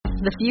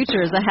The future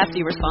is a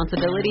hefty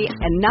responsibility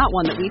and not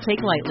one that we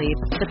take lightly.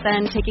 But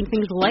then taking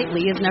things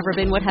lightly has never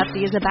been what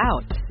Hefty is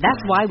about. That's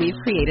why we've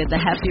created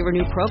the Hefty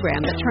Renew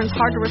program that turns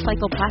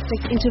hard-to-recycle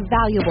plastics into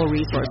valuable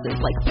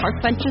resources like park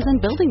benches and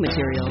building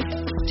materials.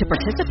 To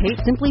participate,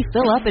 simply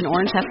fill up an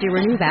orange Hefty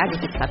Renew bag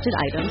with accepted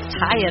items,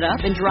 tie it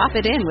up, and drop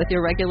it in with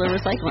your regular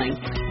recycling.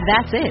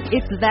 That's it.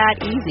 It's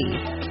that easy.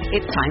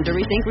 It's time to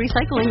rethink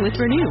recycling with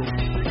Renew.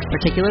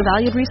 Particular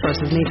valued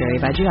resources may vary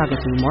by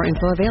geography. More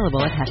info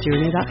available at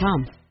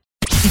heftyrenew.com.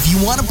 If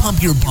you want to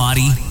pump your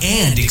body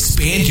and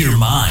expand your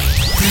mind,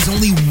 there's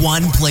only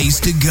one place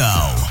to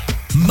go.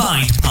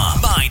 Mind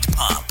Pump. Mind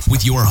Pump.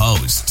 With your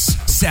hosts,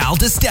 Sal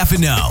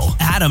DiStefano,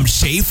 Adam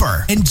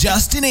Schaefer, and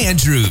Justin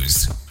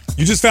Andrews.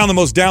 You just found the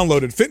most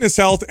downloaded fitness,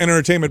 health, and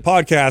entertainment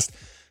podcast.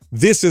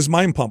 This is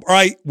Mind Pump. All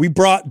right, we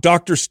brought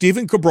Dr.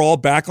 Stephen Cabral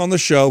back on the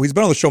show. He's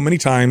been on the show many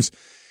times.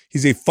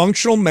 He's a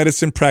functional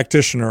medicine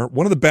practitioner,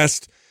 one of the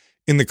best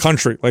in the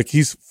country. Like,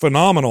 he's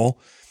phenomenal.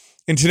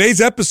 In today's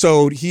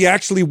episode, he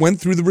actually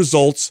went through the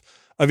results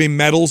of a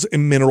metals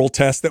and mineral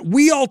test that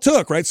we all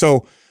took, right?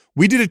 So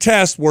we did a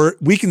test where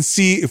we can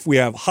see if we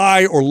have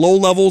high or low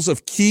levels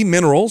of key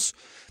minerals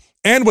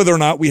and whether or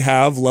not we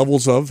have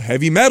levels of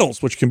heavy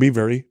metals, which can be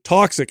very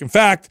toxic. In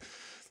fact,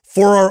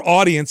 for our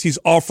audience, he's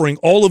offering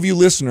all of you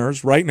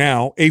listeners right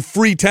now a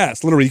free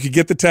test. Literally, you could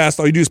get the test.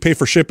 All you do is pay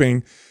for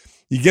shipping.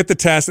 You get the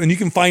test, and you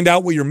can find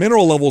out what your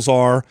mineral levels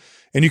are,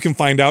 and you can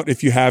find out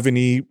if you have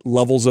any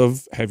levels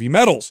of heavy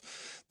metals.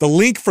 The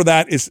link for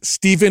that is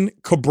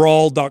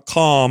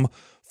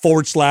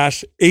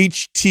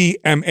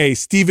StephenCabral.com/HTMA.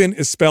 Stephen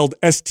is spelled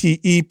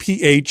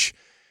STEPHEN.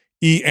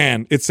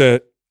 It's an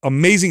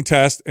amazing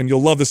test, and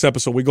you'll love this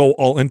episode. We go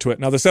all into it.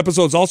 Now, this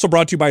episode is also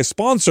brought to you by a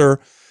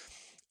sponsor.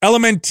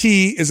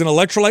 LMNT is an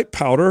electrolyte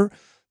powder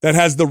that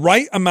has the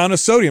right amount of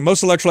sodium.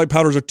 Most electrolyte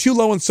powders are too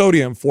low in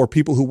sodium for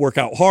people who work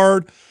out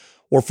hard,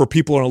 or for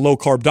people on a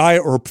low-carb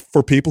diet, or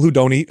for people who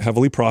don't eat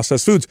heavily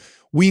processed foods.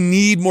 We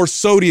need more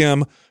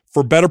sodium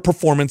for better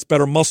performance,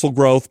 better muscle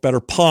growth, better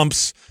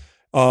pumps,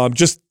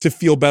 just to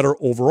feel better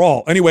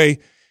overall. Anyway,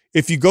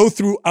 if you go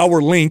through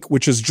our link,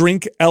 which is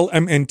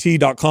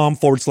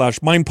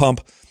drinklmnt.com/mindpump,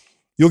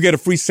 you'll get a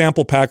free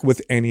sample pack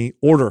with any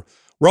order.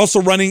 We're also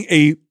running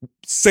a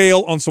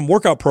sale on some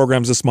workout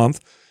programs this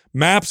month.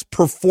 MAPS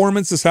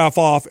Performance is half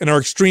off, and our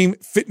Extreme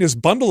Fitness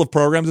bundle of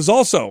programs is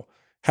also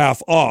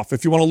half off.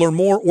 If you want to learn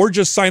more or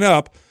just sign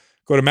up,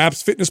 go to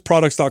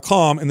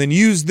mapsfitnessproducts.com and then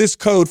use this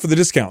code for the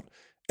discount,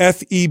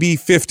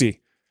 FEB50.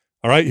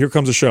 All right, here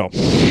comes the show.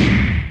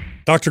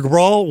 Dr.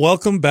 Cabral,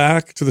 welcome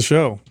back to the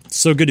show.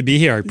 So good to be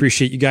here. I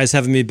appreciate you guys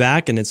having me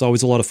back, and it's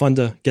always a lot of fun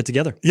to get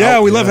together. Yeah,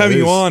 we love having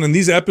you on. And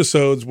these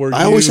episodes where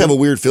I always have a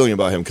weird feeling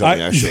about him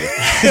coming, actually.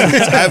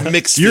 I have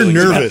mixed feelings.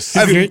 You're nervous.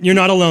 You're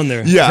not alone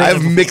there. Yeah, I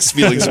have mixed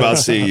feelings about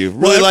seeing you.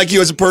 Really like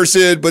you as a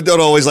person, but don't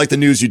always like the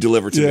news you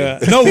deliver to me.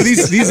 No,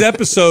 these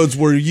episodes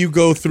where you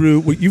go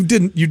through, you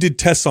did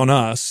tests on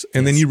us,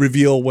 and then you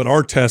reveal what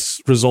our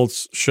test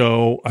results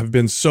show have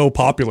been so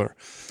popular.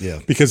 Yeah,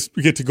 because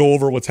we get to go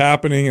over what's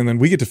happening, and then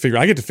I get to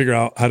figure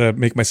out how to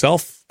make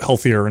myself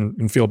healthier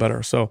and feel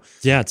better. So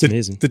yeah, it's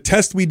amazing. The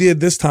test we did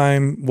this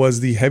time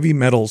was the heavy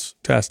metals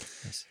test.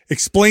 Yes.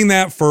 Explain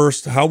that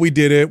first, how we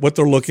did it, what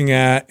they're looking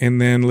at, and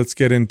then let's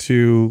get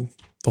into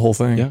the whole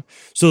thing. Yeah.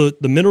 So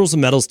the minerals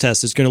and metals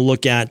test is going to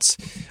look at,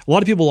 a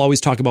lot of people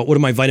always talk about what are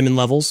my vitamin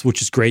levels, which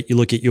is great. You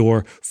look at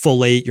your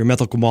folate, your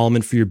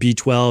methylcobalamin for your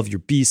B12, your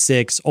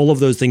B6, all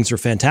of those things are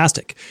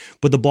fantastic.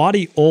 But the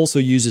body also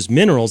uses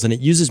minerals, and it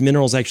uses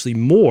minerals actually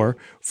more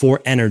for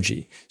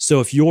energy. So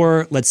if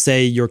let's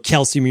say your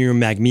calcium and your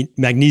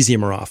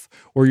magnesium are off,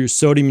 or your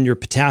sodium and your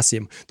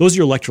potassium, those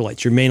are your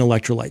electrolytes, your main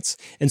electrolytes.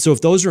 And so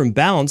if those are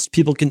imbalanced,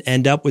 people can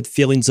end up with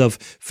feelings of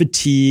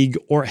fatigue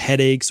or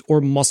headaches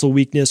or muscle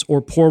weakness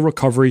or poor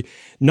recovery,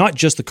 not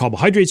just the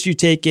carbohydrates you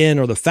take in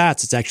or the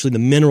fats, it's actually the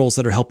minerals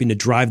that are helping to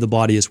drive the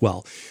body as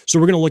well. So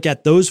we're going to look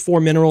at those 4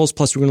 minerals,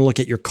 plus we're going to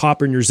look at your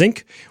copper and your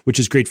zinc, which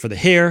is great for the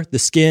hair, the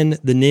skin,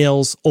 the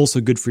nails,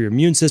 also good for your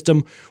immune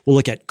system. We'll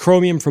look at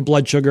chromium for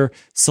blood sugar,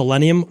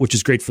 selenium, which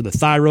is great for the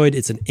thyroid.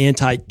 It's an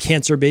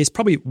anti-cancer based,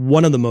 probably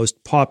one of the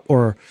most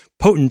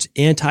potent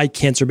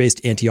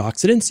anti-cancer-based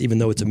antioxidants, even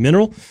though it's a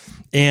mineral.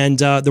 And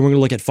then we're going to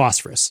look at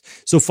phosphorus.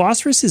 So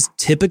phosphorus is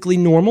typically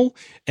normal,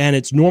 and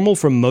it's normal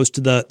for most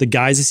of the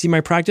guys I see in my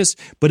practice,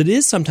 but it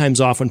is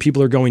sometimes off when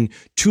people are going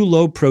too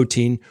low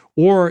protein,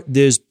 or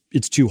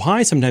it's too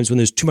high sometimes when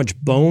there's too much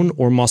bone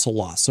or muscle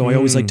loss. So I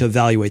always like to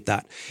evaluate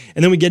that.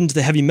 And then we get into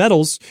the heavy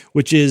metals,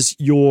 which is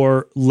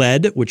your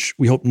lead, which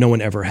we hope no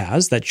one ever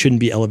has. That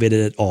shouldn't be elevated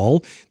at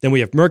all. Then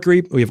we have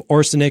mercury, we have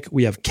arsenic,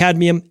 we have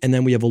cadmium, and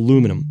then we have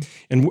aluminum.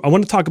 And I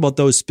want to talk about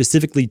those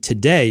specifically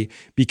today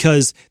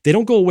because they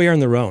don't go away on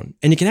their own.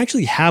 And you can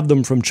actually have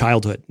them from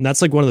childhood. And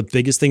that's like one of the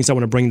biggest things I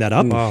want to bring that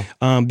up. Wow.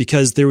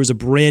 Because there was a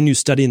brand new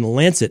study in The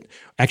Lancet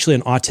actually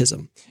on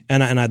autism.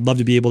 And I'd love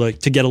to be able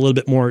to get a little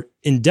bit more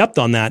in depth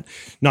on that.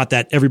 that. Not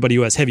that everybody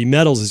who has heavy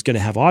metals is going to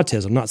have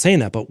autism. I'm not saying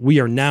that, but we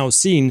are now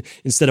seeing,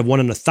 instead of 1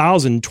 in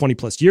 1,000 20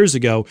 plus years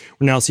ago,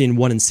 we're now seeing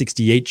 1 in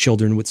 68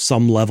 children with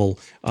some level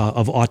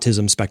of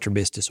autism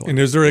spectrum-based disorder. And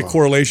is there a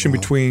correlation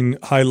between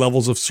high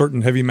levels of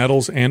certain heavy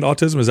metals and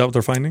autism? Is that what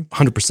they're finding?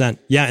 100%.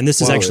 Yeah, and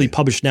this is actually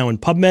published now in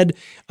PubMed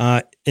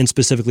and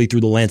specifically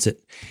through the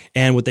Lancet.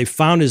 And what they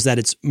found is that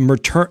it's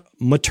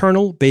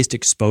maternal-based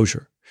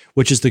exposure,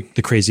 which is the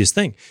craziest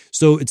thing.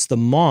 So it's the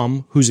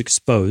mom who's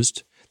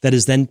exposed that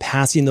is then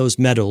passing those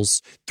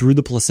metals through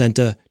the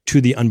placenta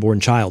to the unborn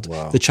child.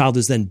 Wow. The child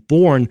is then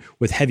born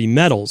with heavy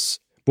metals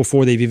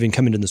before they've even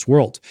come into this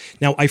world.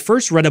 Now, I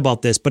first read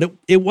about this, but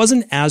it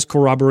wasn't as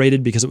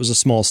corroborated because it was a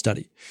small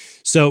study.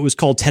 So it was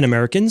called 10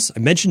 Americans. I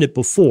mentioned it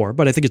before,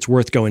 but I think it's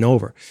worth going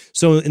over.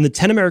 So in the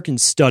 10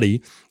 Americans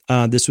study,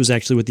 this was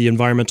actually with the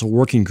Environmental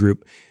Working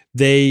Group,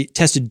 they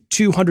tested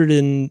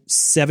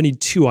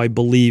 272, I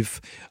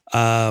believe,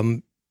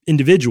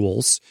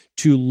 individuals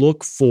to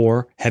look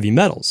for heavy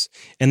metals.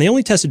 And they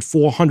only tested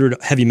 400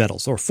 heavy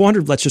metals, or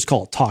 400, let's just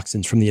call it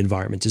toxins from the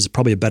environment, is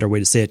probably a better way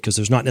to say it because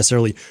there's not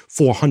necessarily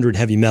 400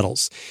 heavy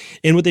metals.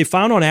 And what they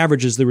found on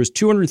average is there was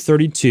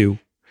 232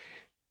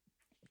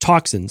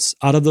 toxins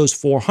out of those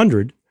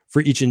 400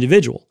 for each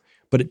individual.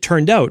 But it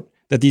turned out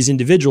that these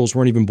individuals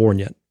weren't even born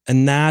yet.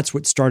 And that's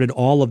what started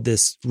all of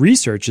this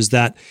research, is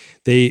that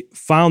they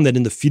found that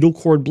in the fetal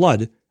cord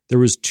blood, there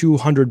was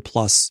 200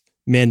 plus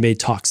man-made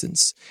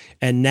toxins.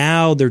 And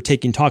now they're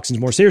taking toxins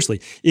more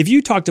seriously. If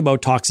you talked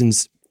about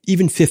toxins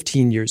even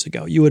 15 years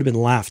ago, you would have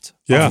been laughed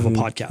off of a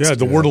podcast. Yeah,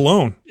 the word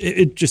alone.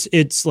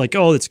 It's like,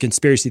 oh, it's a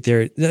conspiracy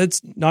theory.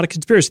 That's not a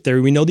conspiracy theory.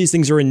 We know these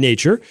things are in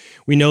nature.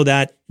 We know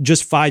that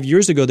just 5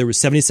 years ago, there was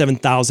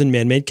 77,000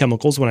 man-made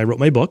chemicals when I wrote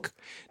my book.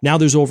 Now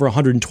there's over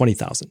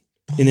 120,000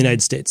 in the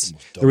United States.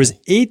 There was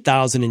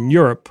 8,000 in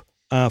Europe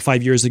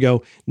 5 years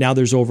ago. Now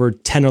there's over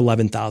 10 or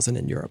 11,000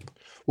 in Europe.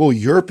 Well,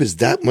 Europe is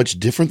that much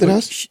different than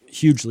us?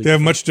 Hugely. They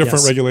have much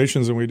different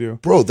regulations than we do.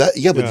 Bro, but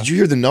did you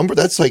hear the number?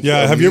 That's like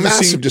have you ever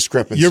massive seen,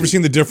 discrepancy. You ever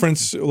seen the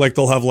difference? Like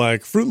they'll have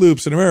like Fruit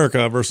Loops in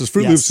America versus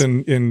Fruit Loops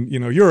in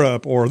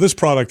Europe, or this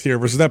product here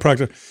versus that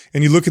product.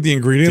 And you look at the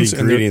ingredients. The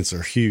ingredients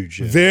are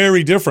huge. Yeah.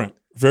 Very different.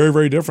 Very,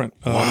 very different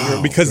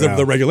because of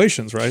the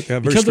regulations, right?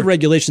 Because of the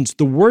regulations.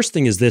 The worst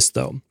thing is this,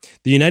 though.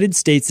 The United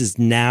States is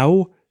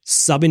now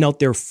subbing out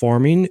their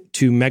farming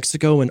to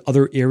Mexico and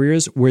other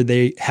areas where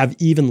they have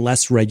even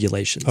less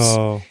regulations.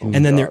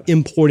 And then they're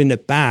importing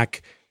it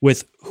back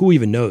with who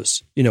even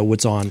knows,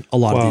 what's on a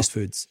lot of these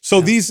foods.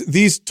 So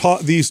these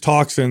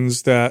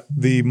toxins that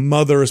the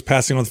mother is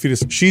passing on the fetus,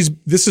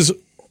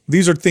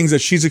 these are things that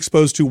she's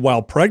exposed to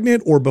while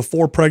pregnant or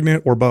before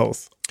pregnant or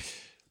both?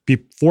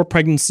 Before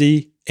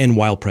pregnancy and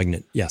while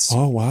pregnant, yes.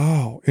 Oh,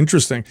 wow.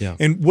 Interesting. Yeah.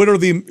 And what are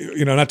the,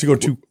 not to go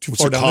too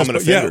far down common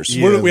this, offenders?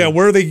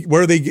 Where are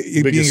they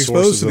being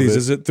exposed to these?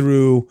 Is it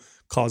through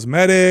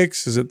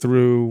cosmetics? Is it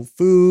through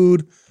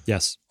food?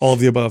 Yes. All of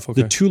the above.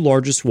 Okay. The two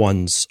largest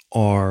ones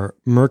are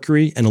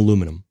mercury and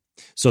aluminum.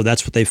 So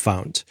that's what they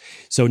found.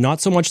 So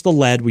not so much the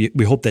lead.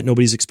 We hope that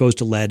nobody's exposed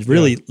to lead.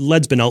 Really,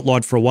 lead's been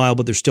outlawed for a while,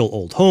 but there's still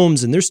old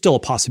homes and there's still a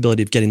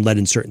possibility of getting lead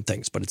in certain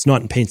things, but it's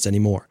not in paints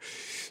anymore.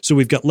 So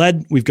we've got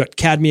lead, we've got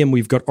cadmium,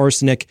 we've got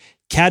arsenic.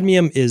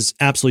 Cadmium is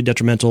absolutely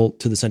detrimental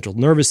to the central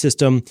nervous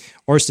system.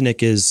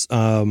 Arsenic is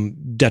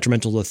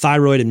detrimental to the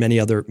thyroid and many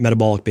other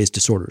metabolic-based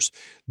disorders.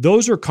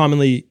 Those are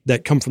commonly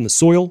that come from the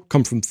soil,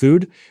 come from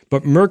food,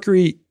 but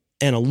mercury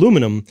and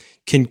aluminum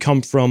can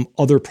come from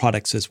other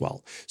products as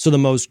well. So the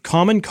most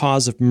common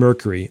cause of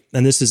mercury,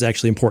 and this is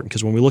actually important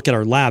because when we look at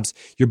our labs,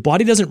 your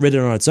body doesn't rid it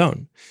on its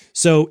own.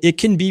 So it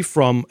can be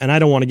from, and I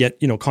don't want to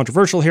get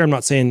controversial here. I'm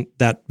not saying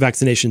that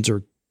vaccinations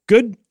are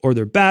good or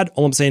they're bad.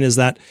 All I'm saying is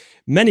that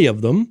many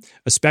of them,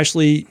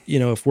 especially,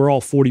 if we're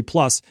all 40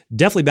 plus,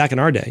 definitely back in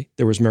our day,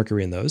 there was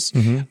mercury in those.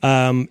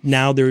 Mm-hmm.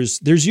 Now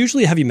there's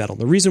usually a heavy metal.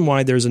 The reason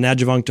why there's an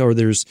adjuvant or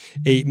there's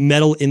a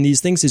metal in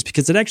these things is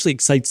because it actually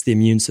excites the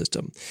immune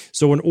system.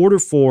 So in order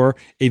for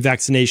a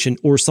vaccination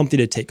or something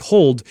to take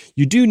hold,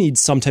 you do need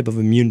some type of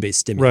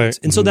immune-based stimulant. Right.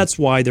 And so that's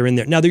why they're in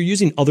there. Now they're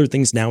using other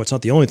things now. It's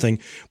not the only thing.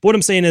 But what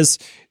I'm saying is,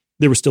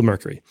 there was still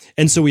mercury.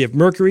 And so we have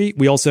mercury.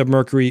 We also have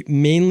mercury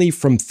mainly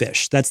from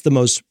fish. That's the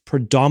most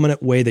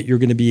predominant way that you're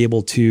going to be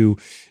able to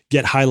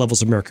get high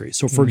levels of mercury.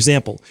 So for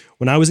example,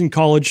 when I was in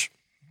college,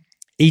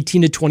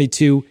 18 to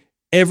 22,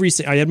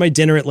 I had my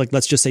dinner at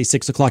let's just say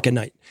 6 o'clock at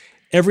night.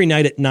 Every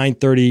night at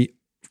 9:30,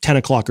 10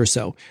 o'clock or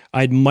so,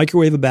 I'd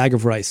microwave a bag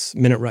of rice,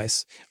 minute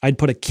rice. I'd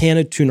put a can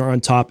of tuna on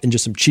top and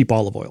just some cheap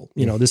olive oil.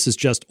 This is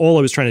just all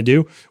I was trying to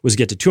do was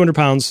get to 200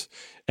 pounds.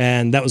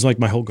 And that was like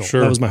my whole goal. Sure.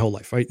 That was my whole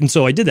life, right? And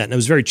so I did that, and it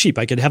was very cheap.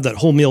 I could have that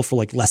whole meal for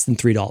less than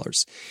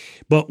 $3.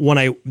 But when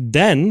I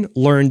then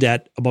learned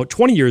at about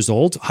 20 years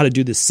old how to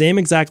do the same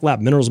exact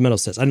lab, minerals and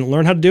metals test, I didn't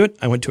learn how to do it.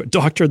 I went to a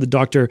doctor. The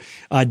doctor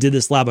did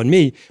this lab on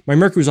me. My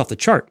mercury was off the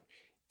chart.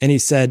 And he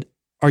said,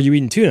 "Are you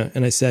eating tuna?"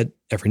 And I said,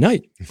 "Every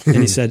night." And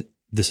he said,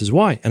 "This is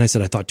why." And I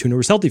said, "I thought tuna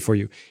was healthy for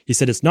you." He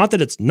said, "It's not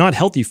that it's not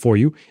healthy for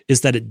you,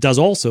 it's that it does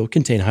also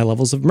contain high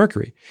levels of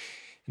mercury."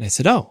 And I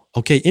said, oh,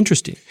 okay,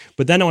 interesting.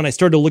 But then when I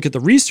started to look at the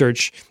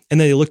research, and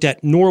then they looked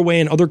at Norway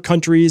and other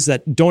countries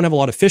that don't have a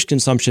lot of fish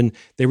consumption,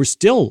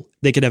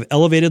 they could have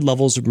elevated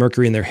levels of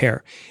mercury in their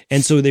hair.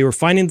 And so they were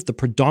finding that the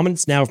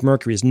predominance now of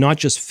mercury is not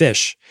just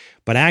fish,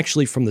 but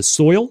actually from the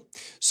soil.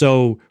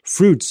 So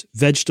fruits,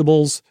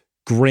 vegetables,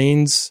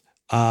 grains,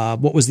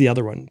 what was the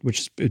other one?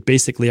 Which is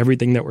basically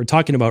everything that we're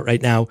talking about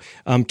right now,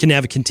 can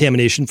have a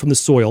contamination from the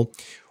soil.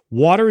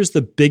 Water is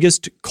the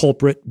biggest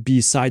culprit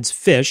besides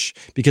fish,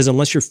 because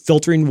unless you're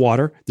filtering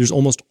water, there's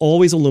almost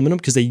always aluminum,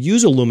 because they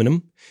use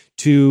aluminum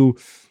to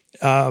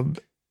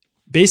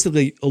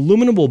basically,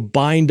 aluminum will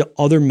bind to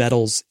other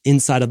metals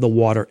inside of the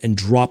water and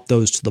drop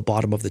those to the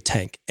bottom of the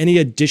tank. Any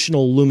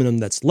additional aluminum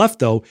that's left,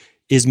 though,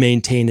 is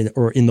maintained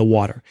in the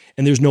water.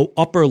 And there's no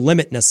upper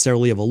limit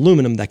necessarily of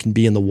aluminum that can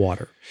be in the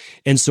water.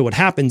 And so what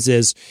happens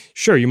is,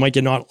 sure, you might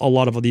get not a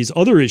lot of these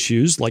other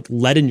issues like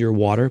lead in your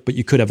water, but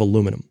you could have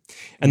aluminum.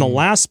 And the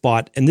last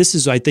spot, and this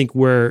is, I think,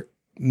 where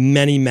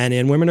many men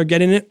and women are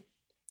getting it,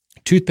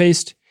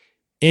 toothpaste,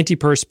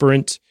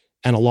 antiperspirant,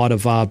 and a lot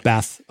of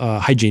bath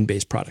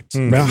hygiene-based products.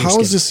 Now, how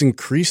has this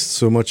increased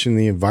so much in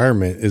the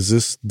environment? Is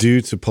this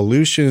due to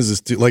pollution? Is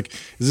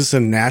this a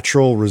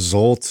natural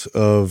result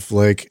of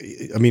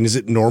is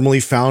it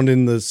normally found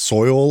in the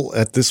soil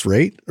at this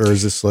rate, or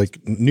is this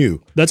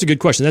new? That's a good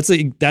question.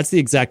 That's the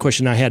exact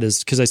question I had,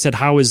 is because I said,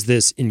 how is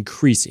this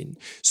increasing?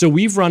 So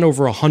we've run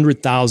over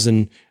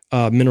 100,000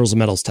 minerals and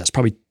metals tests,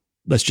 probably,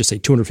 let's just say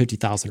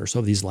 250,000 or so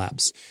of these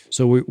labs.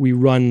 So we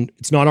run,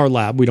 it's not our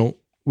lab. We don't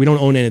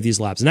own any of these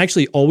labs, and I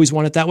actually always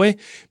want it that way,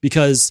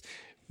 because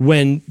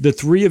when the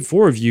 3 or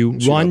 4 of you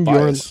run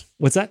your,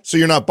 what's that? So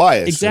you're not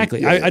biased.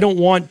 Exactly. I don't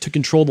want to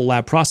control the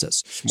lab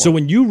process. Smart. So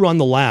when you run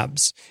the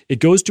labs, it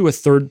goes to a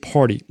third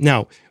party.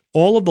 Now,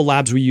 all of the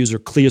labs we use are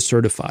CLIA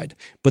certified,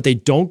 but they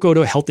don't go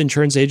to a health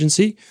insurance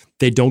agency.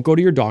 They don't go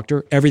to your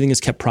doctor. Everything is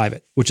kept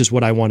private, which is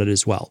what I wanted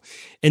as well.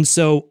 And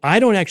so I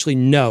don't actually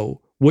know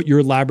what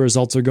your lab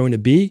results are going to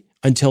be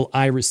until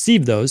I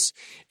receive those.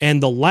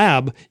 And the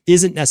lab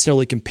isn't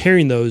necessarily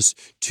comparing those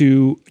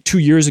to 2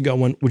 years ago,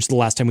 which is the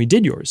last time we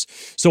did yours.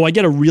 So I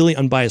get a really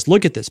unbiased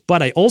look at this,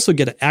 but I also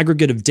get an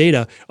aggregate of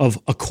data of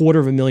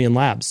 250,000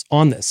 labs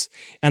on this.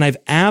 And I've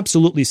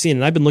absolutely seen,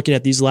 and I've been looking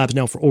at these labs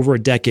now for over a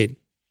decade,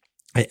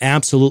 I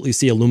absolutely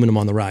see aluminum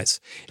on the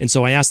rise. And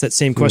so I asked that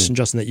same question,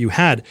 Justin, that you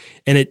had.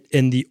 And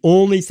the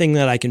only thing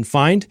that I can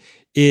find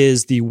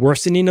is the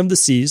worsening of the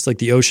seas, like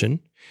the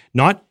ocean,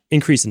 not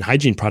increase in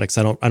hygiene products,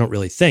 I don't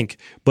really think,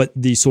 but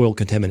the soil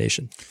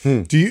contamination.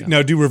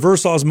 Do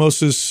reverse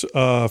osmosis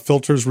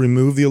filters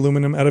remove the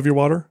aluminum out of your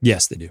water?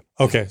 Yes, they do.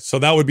 Okay, so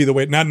that would be the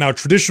way. Now, a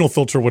traditional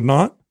filter would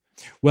not?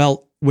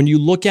 Well, when you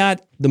look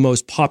at the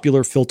most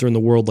popular filter in the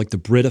world, like the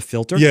Brita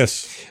filter.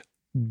 Yes.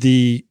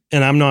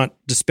 And I'm not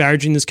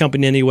disparaging this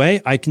company in any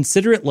way, I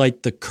consider it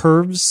like the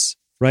Curves,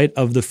 right,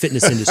 of the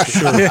fitness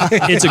industry.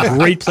 It's a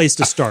great place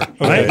to start,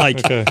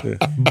 right?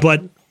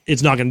 But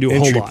it's not going to do a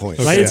whole lot, right?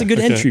 Okay. It's a good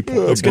entry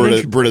point.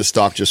 Brita's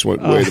stock just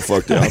went way the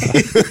fuck down.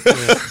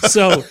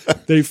 So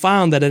they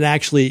found that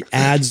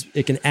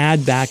it can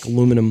add back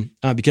aluminum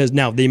because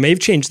now they may have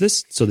changed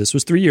this. So this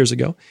was 3 years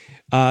ago.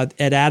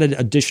 It added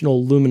additional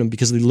aluminum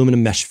because of the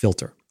aluminum mesh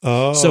filter.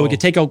 Oh. So it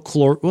could take out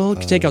it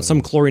could take out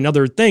some chlorine,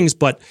 other things,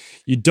 but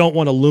you don't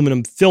want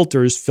aluminum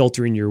filters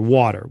filtering your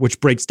water,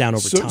 which breaks down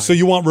over time. So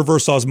you want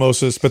reverse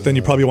osmosis, but then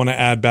you probably want to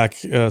add back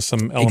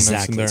some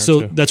elements in there.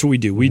 So that's what we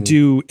do. We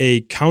do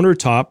a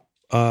countertop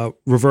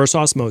reverse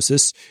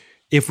osmosis.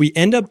 If we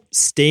end up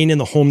staying in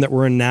the home that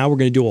we're in now, we're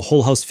going to do a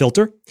whole house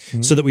filter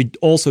so that we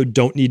also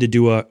don't need to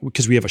do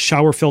because we have a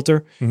shower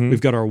filter, we've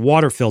got our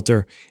water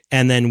filter,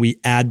 and then we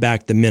add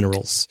back the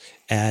minerals.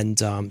 And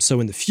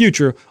so in the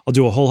future, I'll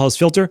do a whole house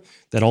filter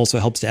that also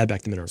helps to add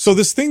back the minerals. So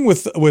this thing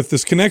with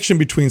this connection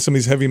between some of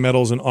these heavy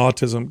metals and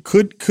autism,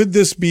 could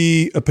this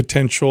be a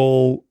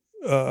potential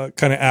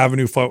kind of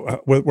avenue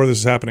for where this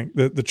is happening?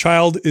 The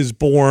child is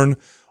born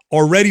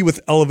already with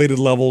elevated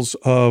levels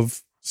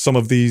of some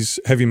of these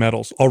heavy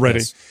metals already.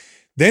 Yes.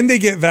 Then they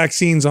get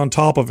vaccines on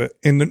top of it.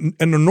 In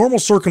the normal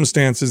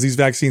circumstances, these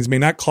vaccines may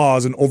not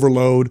cause an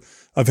overload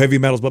of heavy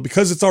metals, but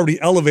because it's already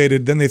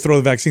elevated, then they throw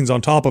the vaccines on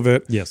top of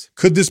it. Yes.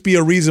 Could this be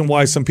a reason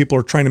why some people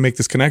are trying to make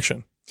this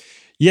connection?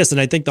 Yes, and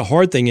I think the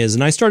hard thing is,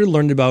 and I started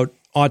learning about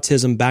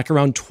autism back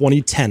around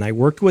 2010.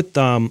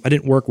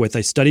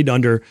 I studied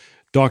under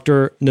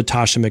Dr.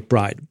 Natasha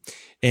McBride,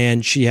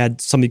 and she had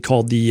something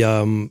called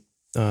the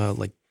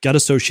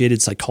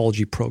gut-associated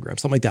psychology program,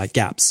 something like that,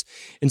 GAPS.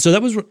 And so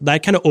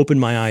that kind of opened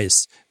my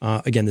eyes.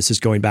 Again, this is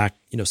going back,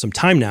 some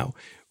time now,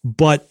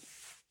 but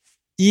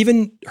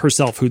even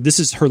herself, this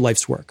is her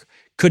life's work,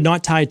 could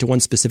not tie it to one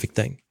specific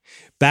thing.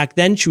 Back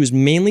then, she was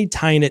mainly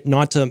tying it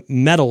not to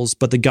metals,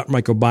 but the gut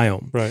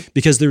microbiome. Right.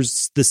 Because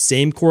there's the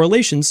same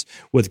correlations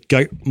with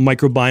gut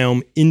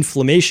microbiome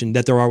inflammation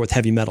that there are with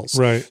heavy metals.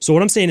 Right. So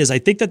what I'm saying is I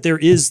think that there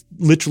is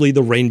literally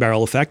the rain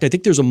barrel effect. I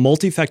think there's a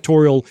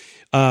multifactorial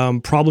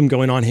problem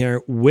going on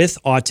here with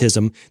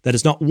autism that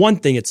is not one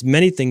thing, it's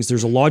many things.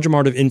 There's a large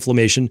amount of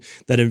inflammation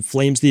that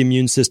inflames the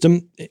immune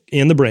system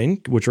and the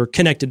brain, which are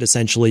connected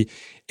essentially,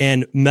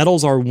 and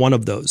metals are one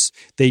of those.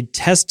 They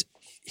test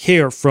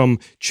here from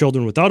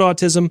children without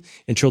autism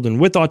and children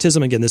with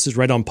autism. Again, this is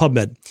right on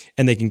PubMed,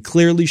 and they can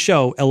clearly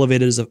show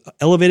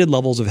elevated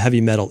levels of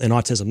heavy metal in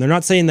autism. They're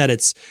not saying that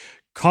it's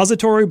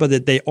causatory, but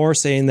that they are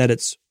saying that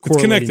it's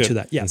correlating connected to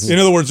that. Yes. In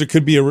other words, it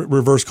could be a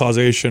reverse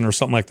causation or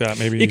something like that.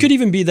 Maybe it could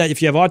even be that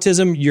if you have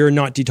autism, you're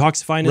not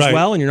detoxifying as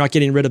well, and you're not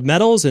getting rid of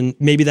metals, and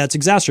maybe that's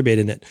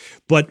exacerbating it.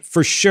 But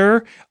for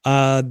sure,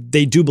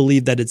 they do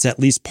believe that it's at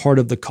least part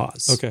of the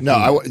cause. Okay. No,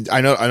 I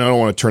don't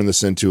want to turn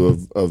this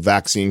into a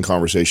vaccine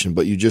conversation,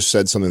 but you just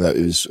said something that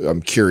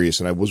I'm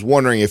curious, and I was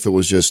wondering if it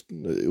was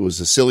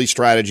a silly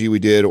strategy we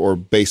did, or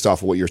based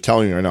off of what you're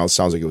telling me right now, it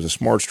sounds like it was a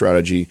smart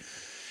strategy.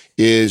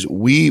 Is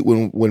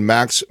when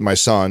Max, my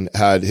son,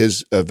 had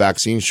his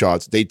vaccine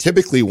shots, they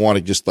typically want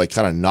to just like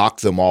kind of knock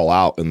them all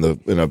out in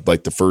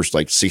the first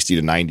like 60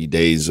 to 90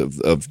 days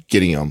of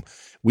getting them.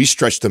 We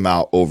stretched them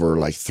out over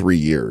like 3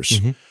 years.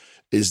 Mm-hmm.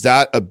 Is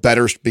that a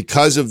better,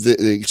 because of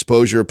the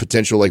exposure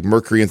potential like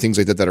mercury and things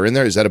like that are in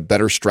there? Is that a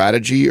better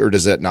strategy, or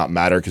does that not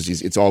matter because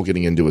it's all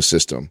getting into a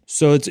system?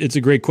 So it's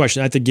a great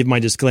question. I have to give my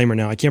disclaimer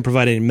now. I can't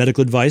provide any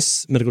medical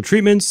advice, medical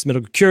treatments,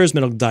 medical cures,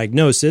 medical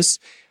diagnosis.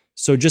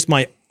 So just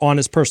my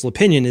honest personal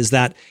opinion is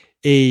that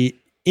a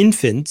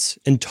infant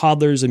and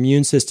toddler's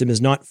immune system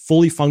is not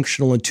fully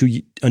functional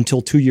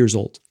until 2 years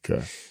old.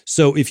 Okay.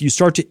 So if you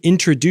start to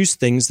introduce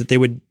things that they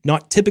would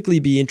not typically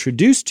be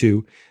introduced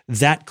to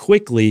that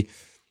quickly,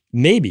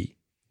 maybe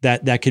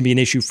that can be an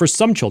issue for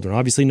some children.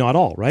 Obviously not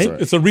all, right?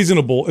 It's a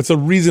reasonable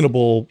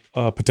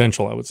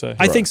potential, I would say.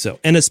 I think so.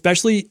 And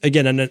especially,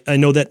 again, and I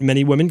know that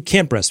many women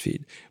can't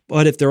breastfeed,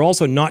 but if they're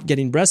also not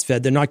getting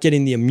breastfed, they're not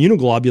getting the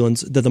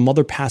immunoglobulins that the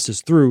mother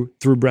passes through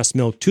breast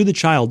milk to the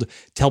child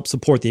to help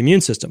support the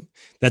immune system.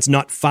 That's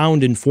not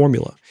found in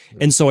formula.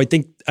 And so I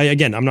think,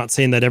 again, I'm not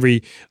saying that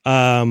every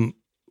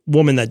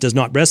woman that does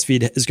not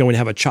breastfeed is going to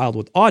have a child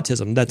with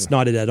autism. That's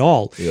not it at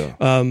all.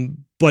 Yeah.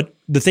 But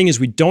the thing is,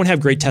 we don't have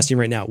great testing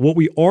right now. What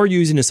we are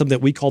using is something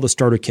that we call the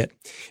starter kit.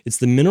 It's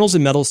the minerals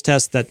and metals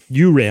test that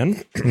you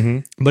ran,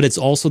 but it's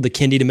also the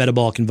Candida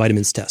metabolic and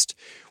vitamins test,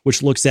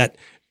 which looks at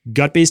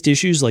gut-based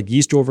issues like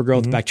yeast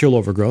overgrowth, bacterial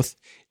overgrowth.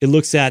 It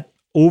looks at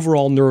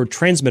overall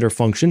neurotransmitter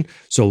function,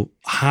 so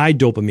high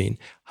dopamine.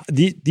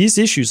 These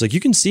issues, like you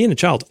can see in a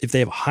child, if they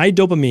have high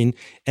dopamine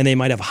and they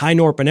might have high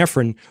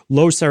norepinephrine,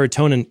 low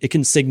serotonin, it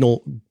can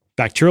signal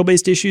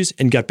bacterial-based issues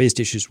and gut-based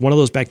issues. One of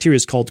those bacteria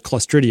is called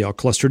Clostridia or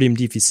Clostridium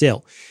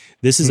difficile.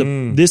 This is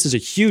a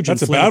huge.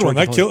 That's a bad one.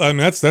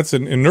 That's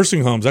in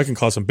nursing homes. That can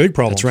cause some big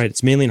problems. That's right.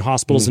 It's mainly in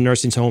hospitals and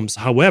nursing homes.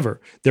 However,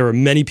 there are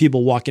many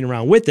people walking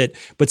around with it.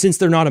 But since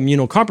they're not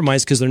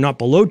immunocompromised because they're not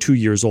below 2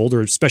 years old,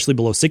 or especially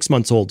below 6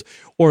 months old,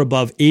 or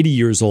above 80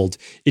 years old,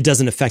 it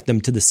doesn't affect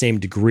them to the same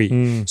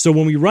degree. So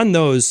when we run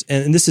those,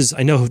 and this is,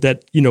 I know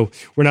that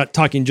we're not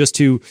talking just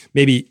to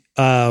maybe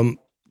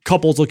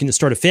couples looking to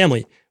start a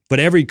family. But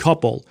every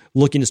couple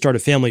looking to start a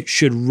family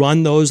should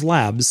run those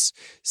labs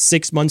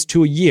 6 months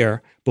to a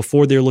year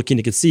before they're looking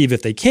to conceive,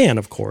 if they can,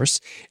 of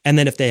course. And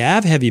then if they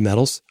have heavy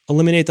metals,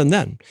 eliminate them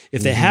then.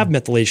 If they have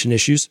methylation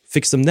issues,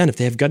 fix them then. If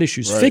they have gut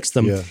issues, fix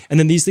them. Yeah. And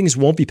then these things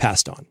won't be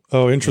passed on.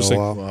 Oh, interesting.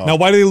 Oh, wow. Now,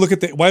 why do they look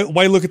at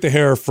why look at the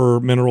hair for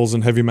minerals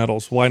and heavy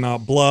metals? Why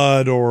not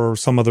blood or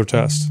some other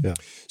test? Yeah.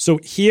 So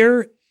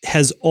here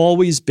has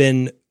always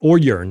been, or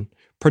urine,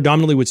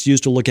 predominantly what's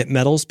used to look at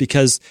metals,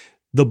 because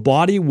the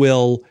body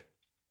will...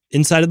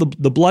 Inside of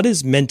the blood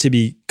is meant to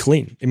be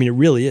clean. I mean, it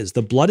really is.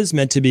 The blood is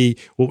meant to be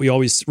what we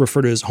always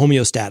refer to as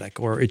homeostatic,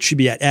 or it should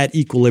be at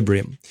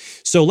equilibrium.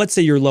 So let's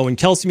say you're low in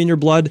calcium in your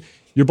blood,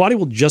 your body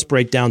will just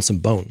break down some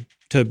bone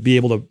to be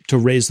able to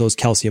raise those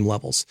calcium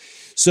levels.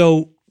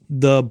 So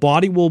the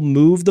body will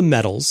move the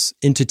metals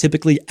into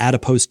typically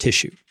adipose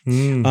tissue,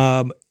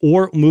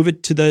 or move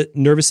it to the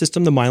nervous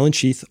system, the myelin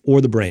sheath,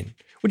 or the brain,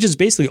 which is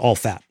basically all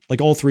fat.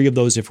 Like all three of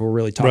those, if we're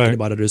really talking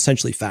about it, are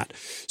essentially fat.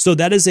 So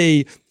that is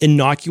a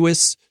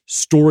innocuous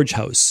storage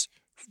house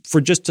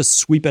for just to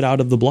sweep it out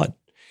of the blood.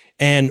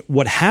 And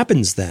what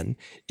happens then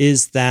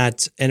is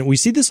that, and we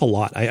see this a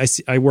lot.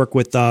 I work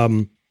with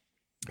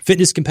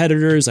fitness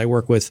competitors. I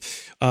work with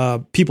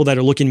people that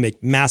are looking to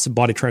make massive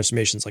body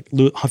transformations, like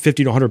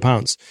 50 to 100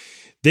 pounds.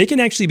 They can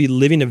actually be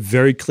living a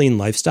very clean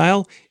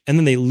lifestyle and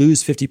then they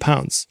lose 50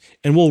 pounds.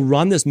 And we'll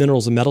run this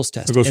minerals and metals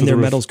test, and their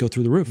metals go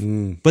through the roof.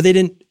 But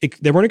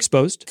they weren't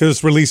exposed. Because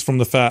it's released from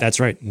the fat. That's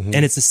right.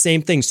 And it's the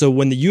same thing. So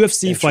when the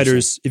UFC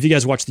fighters, if you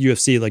guys watch the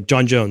UFC, like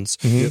John Jones,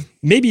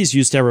 maybe he's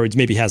used steroids,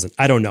 maybe he hasn't.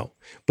 I don't know.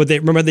 But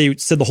they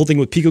said the whole thing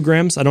with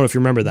picograms. I don't know if you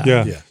remember that.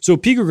 Yeah. So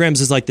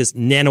picograms is like this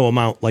nano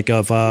amount, like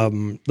of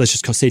let's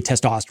just say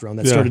testosterone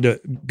that started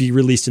to be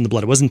released in the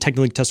blood. It wasn't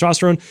technically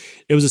testosterone.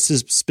 It was a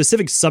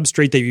specific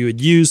substrate that you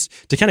would use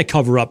to kind of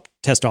cover up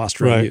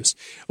testosterone use.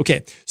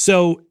 Okay,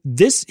 so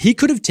he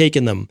could have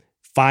taken them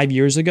 5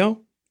 years ago,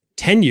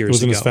 10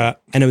 years ago. In his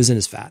fat. And it was in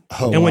his fat.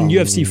 And when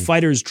UFC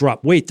fighters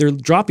drop weight, they're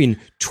dropping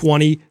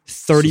 20,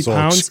 30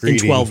 pounds in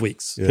 12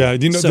 weeks. Yeah.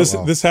 You know,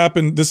 this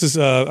happened. This is,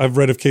 I've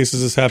read of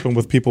cases this happened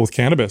with people with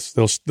cannabis.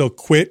 They'll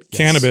quit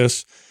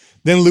cannabis,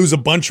 then lose a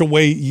bunch of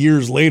weight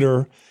years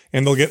later,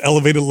 and they'll get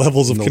elevated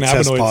levels of cannabinoids.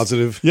 Test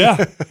positive. Yeah.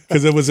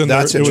 Because it was in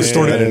That's there. It was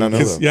stored interesting. I in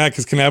didn't know that. Yeah.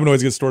 Because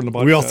cannabinoids get stored in the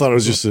body. We all thought it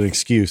was just an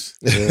excuse.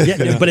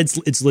 But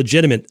it's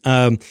legitimate.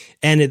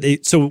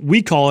 So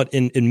we call it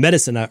in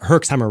medicine a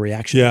Herxheimer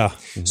reaction. Yeah.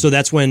 So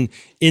that's when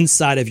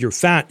inside of your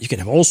fat, you can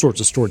have all sorts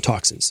of stored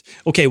toxins.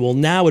 Okay, well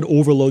now it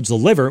overloads the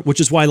liver,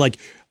 which is why I've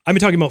been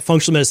talking about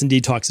functional medicine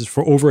detoxes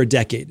for over a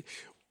decade,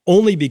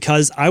 only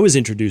because I was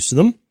introduced to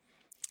them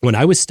when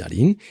I was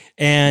studying,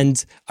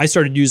 and I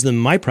started using them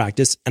in my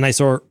practice, and I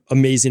saw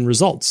amazing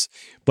results,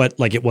 but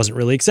it wasn't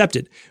really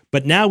accepted.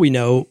 But now we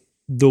know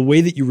the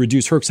way that you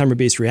reduce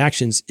Herxheimer-based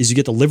reactions is you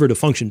get the liver to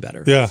function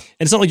better. Yeah. And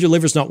it's not like your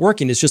liver's not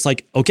working. It's just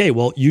okay,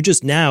 well, you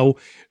just now,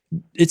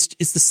 it's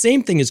the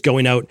same thing as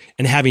going out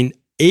and having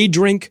a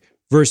drink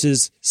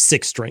versus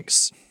 6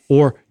 drinks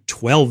or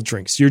 12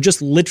 drinks. You're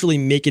just literally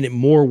making it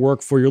more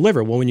work for your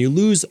liver. Well, when you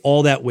lose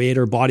all that weight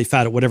or body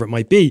fat or whatever it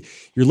might be,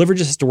 your liver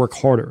just has to work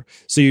harder.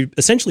 So you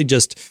essentially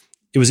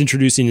it was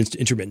introducing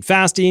intermittent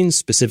fasting,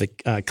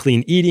 specific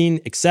clean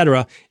eating,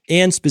 etc.,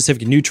 and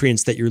specific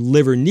nutrients that your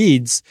liver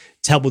needs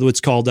to help with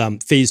what's called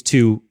phase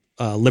 2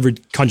 liver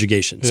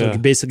conjugation. So you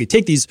can basically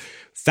take these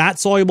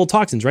fat-soluble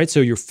toxins, right? So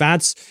your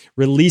fat's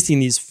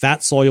releasing these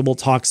fat-soluble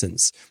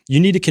toxins.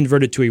 You need to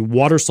convert it to a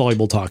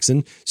water-soluble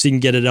toxin so you can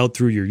get it out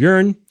through your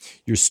urine,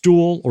 your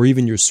stool, or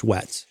even your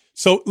sweat.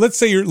 So let's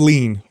say you're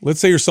lean. Let's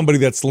say you're somebody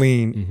that's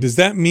lean. Does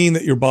that mean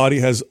that your body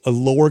has a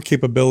lower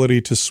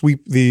capability to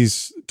sweep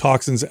these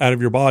toxins out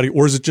of your body?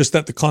 Or is it just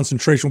that the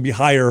concentration will be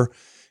higher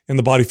in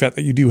the body fat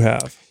that you do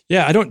have?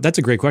 Yeah, that's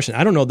a great question.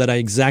 I don't know that I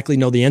exactly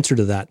know the answer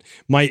to that.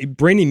 My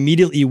brain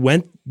immediately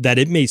went that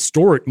it may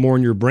store it more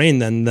in your brain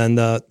than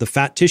the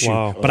fat tissue.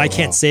 Wow. But I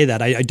can't say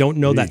that. I don't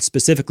know that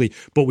specifically.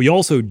 But we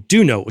also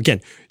do know, again,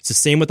 it's the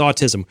same with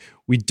autism.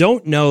 We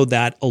don't know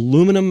that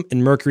aluminum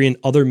and mercury and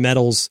other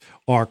metals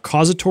are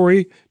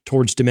causatory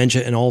towards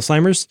dementia and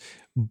Alzheimer's.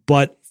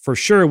 But for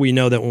sure, we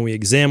know that when we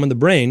examine the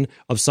brain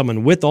of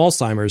someone with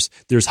Alzheimer's,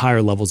 there's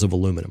higher levels of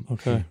aluminum.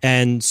 Okay.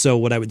 And so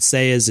what I would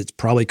say is it's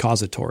probably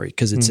causatory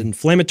because it's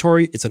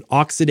inflammatory. It's an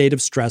oxidative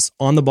stress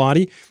on the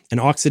body. And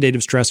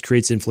oxidative stress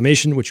creates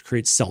inflammation, which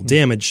creates cell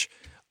damage.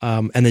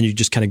 And then you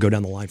just kind of go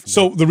down the line from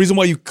there. The reason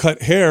why you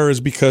cut hair is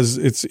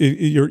because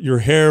your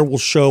hair will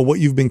show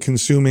what you've been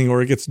consuming,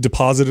 or it gets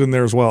deposited in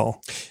there as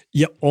well.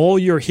 Yeah, all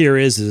your hair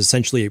is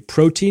essentially a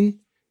protein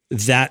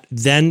that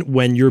then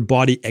when your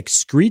body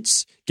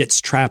excretes,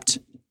 gets trapped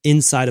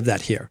inside of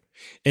that hair.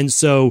 And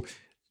so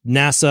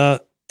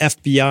NASA,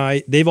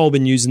 FBI, they've all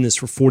been using this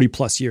for 40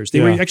 plus years. They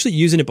were actually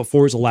using it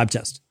before as a lab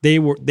test. They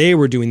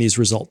were doing these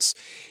results.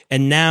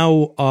 And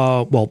now,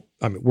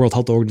 World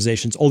Health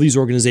Organizations, all these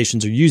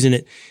organizations are using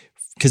it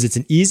because it's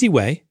an easy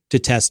way to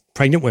test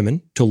pregnant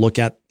women to look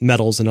at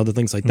metals and other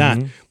things like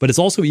that. But it's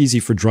also easy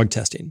for drug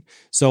testing.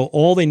 So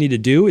all they need to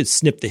do is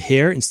snip the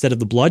hair instead of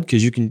the blood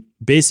because you can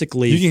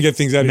basically get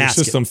things out of your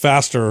system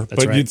faster,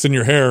 but right. It's in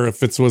your hair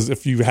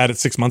if you had it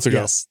 6 months ago.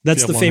 Yes,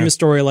 that's the famous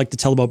story I like to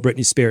tell about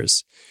Britney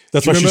Spears.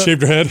 That's why she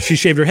shaved her head? She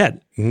shaved her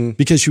head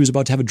because she was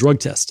about to have a drug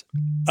test.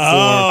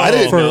 I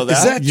didn't know that.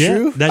 Is that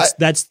true?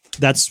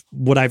 That's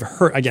what I've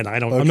heard. Again,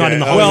 I'm not in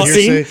the Hollywood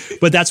scene,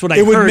 but that's what I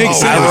heard. Make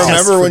sense. I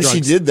remember when she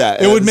did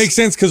that. It would make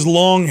sense because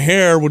long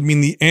hair would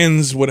mean the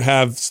ends would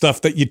have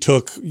stuff that you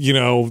took,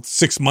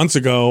 6 months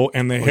ago,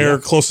 and the hair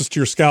closest to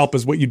your scalp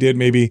is what you did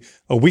maybe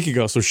a week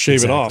ago. So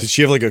shave it off. Did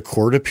she have a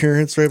court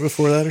appearance right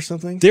before that or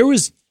something? There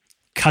was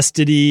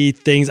custody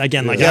things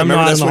again. I remember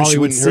not that's in the when she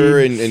Hollywood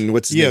went her and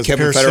what's his name,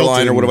 Kevin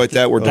Federline or whatever like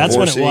that. That's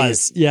when it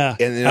was. Yeah,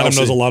 and then Adam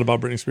knows a lot about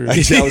Britney Spears.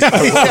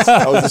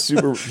 I was a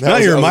super. Now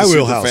you're in my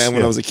wheelhouse. Fan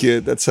when I was a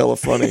kid. That's hella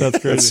funny. That's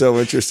crazy. That's so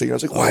interesting. I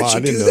was like, why'd she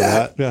do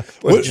that? Yeah.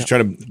 She's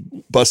trying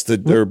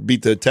to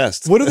beat the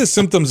test. What are the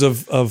symptoms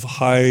of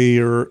high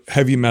or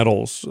heavy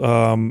metals?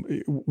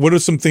 What are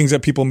some things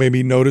that people may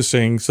be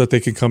noticing so that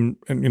they can come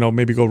and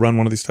maybe go run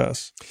one of these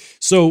tests?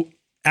 So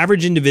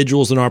average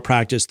individuals in our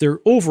practice, they're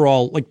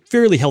overall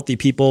fairly healthy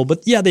people,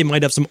 but they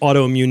might have some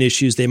autoimmune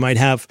issues. They might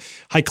have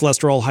high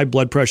cholesterol, high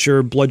blood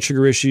pressure, blood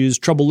sugar issues,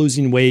 trouble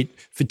losing weight,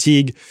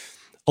 fatigue.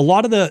 A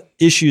lot of the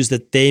issues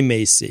that they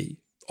may see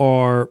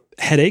are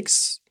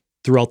headaches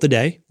throughout the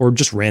day or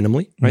just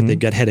randomly, right? They've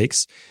got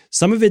headaches.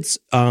 Some of it's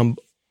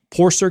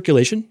poor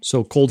circulation,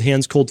 so cold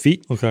hands, cold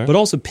feet, but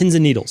also pins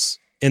and needles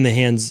in the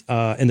hands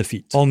and the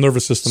feet. All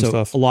nervous system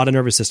stuff. A lot of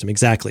nervous system,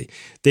 exactly.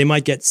 They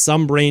might get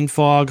some brain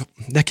fog.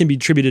 That can be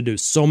attributed to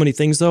so many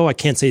things, though. I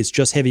can't say it's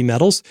just heavy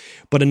metals.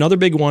 But another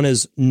big one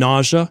is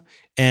nausea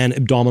and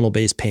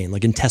abdominal-based pain,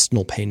 like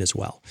intestinal pain as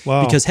well.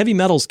 Wow. Because heavy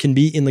metals can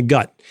be in the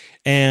gut.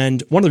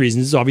 And one of the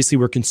reasons is obviously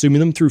we're consuming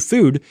them through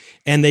food,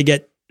 and they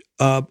get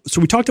so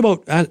we talked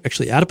about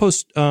actually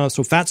adipose,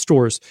 so fat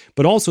stores,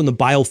 but also in the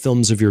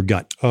biofilms of your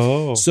gut.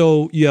 Oh.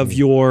 So you have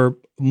your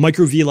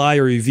microvilli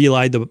or your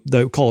villi,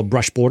 the call it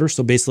brush border.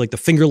 So basically like the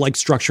finger-like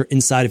structure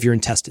inside of your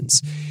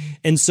intestines.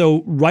 And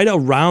so right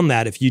around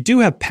that, if you do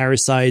have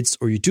parasites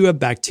or you do have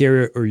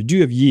bacteria or you do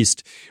have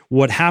yeast,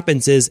 what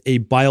happens is a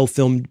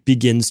biofilm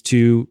begins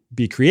to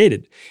be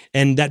created.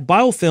 And that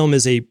biofilm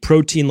is a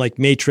protein-like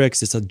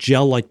matrix. It's a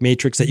gel-like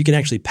matrix that you can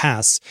actually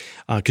pass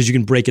because you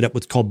can break it up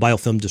with what's called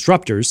biofilm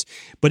disruptors.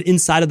 But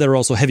inside of that are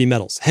also heavy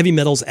metals. Heavy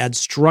metals add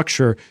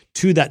structure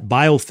to that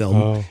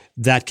biofilm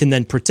that can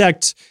then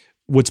protect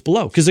what's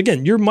below. Because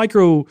again, your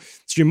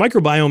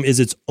microbiome is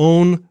its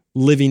own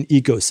living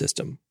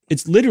ecosystem.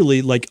 It's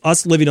literally like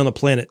us living on the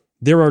planet.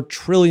 There are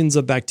trillions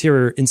of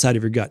bacteria inside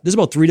of your gut. There's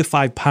about 3 to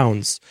 5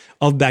 pounds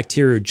of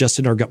bacteria just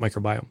in our gut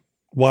microbiome.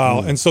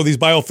 Wow. And so these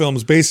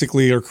biofilms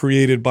basically are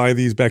created by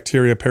these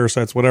bacteria,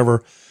 parasites,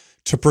 whatever,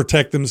 to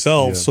protect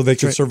themselves so they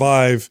can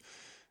survive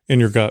in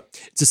your gut.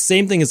 It's the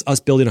same thing as us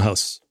building a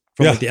house.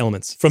 From like the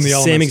elements. From the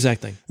elements. Same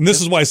exact thing. And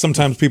this is why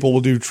sometimes people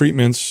will do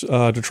treatments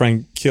to try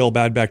and kill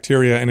bad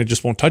bacteria and it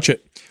just won't touch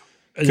it.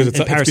 Because it's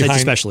parasites behind,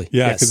 especially.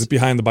 Yeah, because it's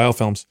behind the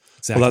biofilms.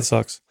 Exactly. Well, that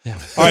sucks. Yeah.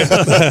 All right.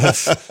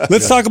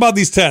 Let's talk about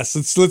these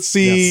tests. Let's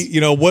see,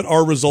 what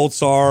our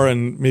results are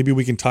and maybe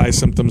we can tie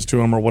symptoms to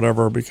them or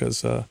whatever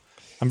because I'm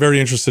very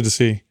interested to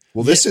see.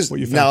 Well, this is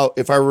now,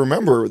 if I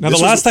remember. Now, the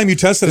last time you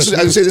tested it.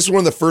 I would say this is one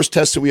of the first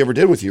tests that we ever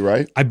did with you,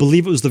 right? I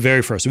believe it was the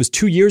very first. It was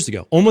 2 years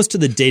ago. Almost to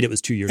the date, it was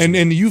 2 years ago.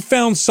 And you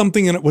found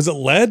something in it. Was it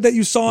lead that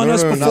you saw in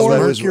us before?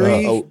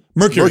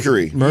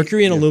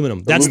 Mercury and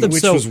aluminum. That's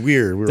which was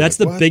weird. That's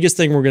the biggest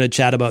thing we're going to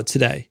chat about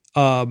today.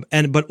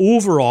 But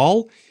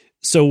overall,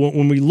 so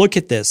when we look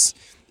at this,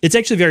 it's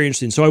actually very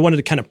interesting. So I wanted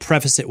to kind of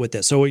preface it with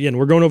this. So again,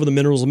 we're going over the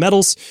minerals and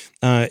metals.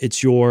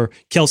 It's your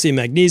calcium,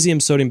 magnesium,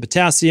 sodium,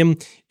 potassium.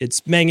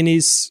 It's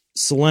manganese,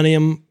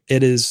 selenium.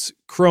 It is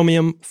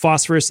chromium,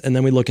 phosphorus, and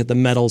then we look at the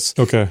metals.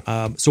 Okay.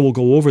 So we'll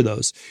go over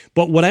those.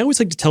 But what I always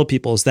like to tell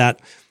people is that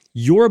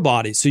your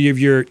body. So you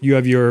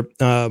have your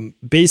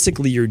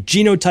basically your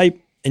genotype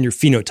and your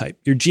phenotype.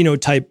 Your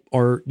genotype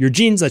are your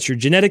genes. That's your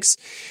genetics.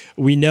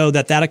 We know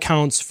that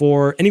accounts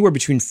for anywhere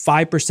between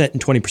 5%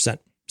 and 20%.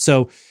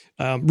 So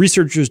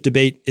researchers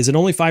debate, is it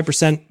only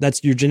 5%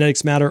 that's your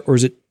genetics matter, or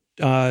is it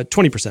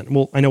 20%?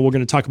 Well, I know we're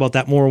going to talk about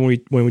that more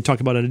when we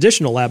talk about an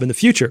additional lab in the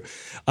future.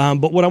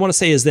 But what I want to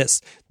say is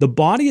this. The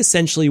body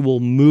essentially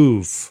will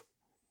move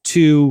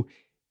to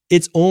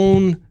its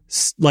own,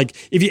 like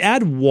if you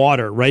add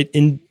water, right,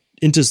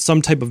 into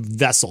some type of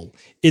vessel,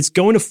 it's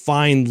going to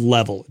find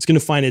level. It's going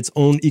to find its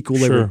own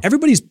equilibrium. Sure.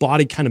 Everybody's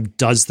body kind of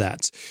does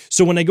that.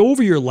 So when I go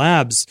over your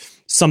labs,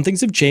 some things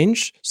have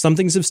changed, some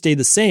things have stayed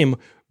the same,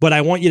 but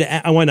I want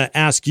to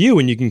ask you,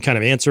 and you can kind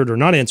of answer it or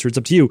not answer, it's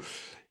up to you.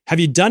 Have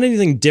you done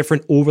anything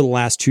different over the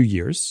last 2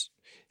 years?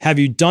 Have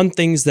you done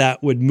things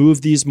that would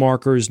move these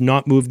markers,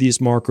 not move these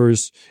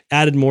markers,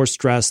 added more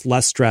stress,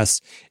 less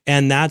stress?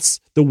 And that's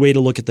the way to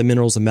look at the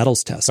minerals and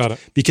metals test. Got it.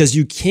 Because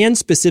you can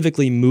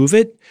specifically move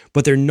it,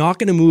 but they're not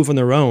going to move on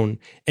their own.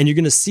 And you're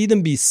going to see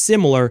them be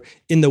similar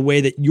in the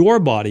way that your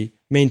body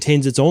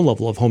maintains its own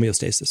level of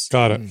homeostasis.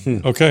 Got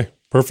it. Okay,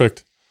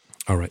 perfect.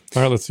 All right.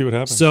 Let's see what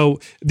happens.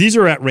 So these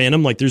are at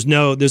random. Like there's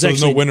no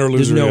winner or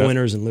loser. There's no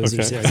winners and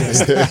losers. Okay.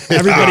 Yeah,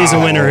 everybody's a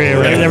winner here,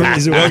 right?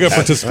 Everybody's a winner.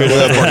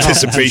 We'll get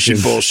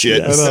participation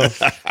bullshit.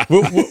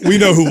 We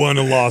know who won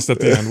and lost at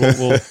the end.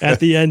 We'll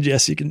at the end,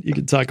 yes, you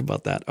can talk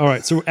about that. All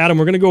right. So Adam,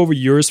 we're going to go over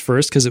yours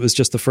first because it was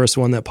just the first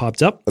one that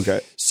popped up.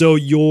 Okay. So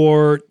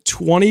your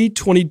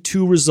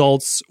 2022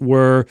 results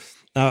were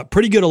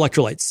pretty good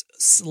electrolytes,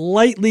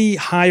 slightly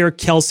higher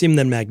calcium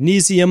than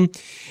magnesium.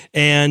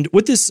 And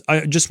with this,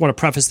 I just want to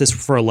preface this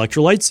for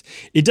electrolytes.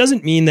 It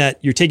doesn't mean that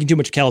you're taking too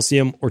much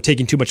calcium or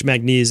taking too much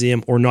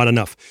magnesium or not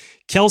enough.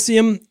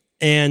 Calcium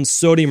and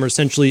sodium are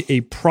essentially a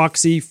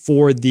proxy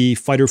for the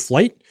fight or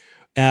flight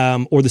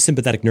or the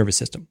sympathetic nervous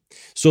system.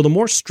 So the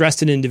more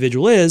stressed an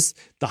individual is,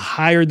 the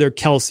higher their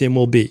calcium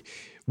will be.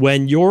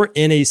 When you're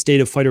in a state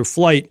of fight or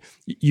flight,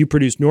 you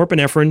produce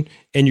norepinephrine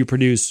and you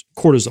produce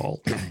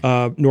cortisol.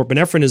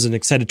 Norepinephrine is an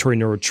excitatory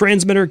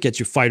neurotransmitter, gets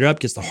you fired up,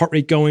 gets the heart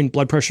rate going,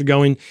 blood pressure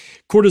going.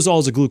 Cortisol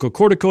is a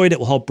glucocorticoid. It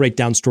will help break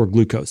down stored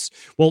glucose.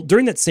 Well,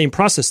 during that same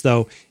process,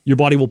 though, your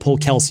body will pull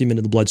calcium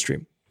into the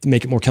bloodstream to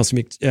make it more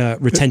calcium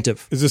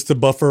retentive. Is this to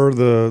buffer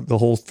the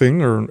whole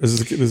thing, or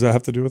does that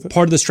have to do with it?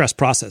 Part of the stress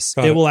process.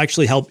 It will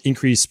actually help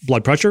increase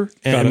blood pressure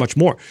and much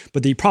more.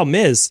 But the problem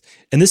is,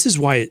 and this is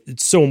why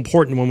it's so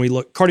important when we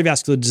look,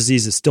 cardiovascular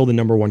disease is still the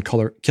number one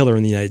killer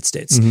in the United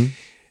States. Mm-hmm.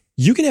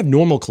 You can have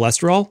normal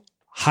cholesterol,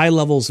 high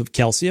levels of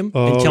calcium,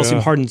 and calcium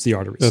hardens the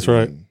arteries. That's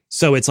right.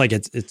 So it's like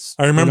it's.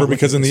 I remember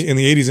because in the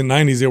 80s and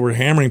 90s they were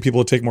hammering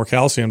people to take more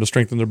calcium to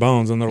strengthen their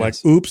bones, and they're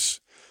like, "Oops,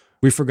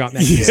 we forgot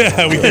magnesium."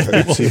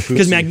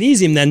 Because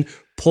magnesium then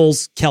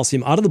pulls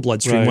calcium out of the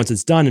bloodstream once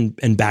it's done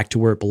and back to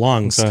where it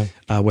belongs,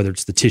 whether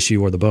it's the tissue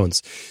or the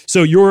bones.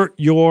 So your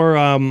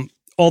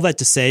all that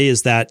to say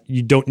is that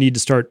you don't need to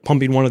start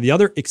pumping one or the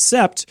other,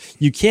 except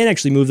you can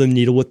actually move the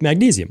needle with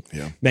magnesium.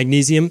 Yeah.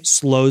 Magnesium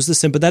slows the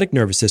sympathetic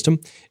nervous system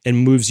and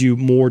moves you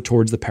more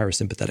towards the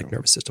parasympathetic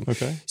nervous system.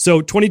 Okay.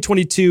 So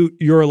 2022,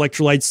 your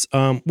electrolytes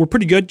were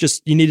pretty good.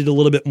 Just you needed a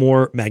little bit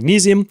more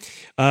magnesium.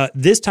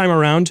 This time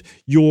around,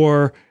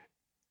 your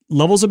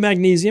levels of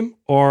magnesium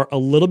are a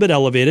little bit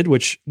elevated,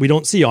 which we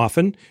don't see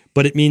often,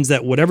 but it means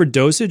that whatever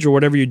dosage or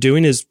whatever you're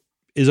doing is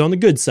on the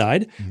good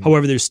side. Mm-hmm.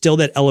 However, there's still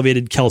that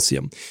elevated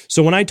calcium.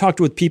 So when I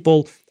talked with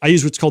people, I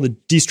use what's called the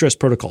de-stress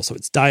protocol. So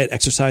it's diet,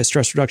 exercise,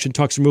 stress reduction,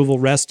 toxin removal,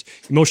 rest,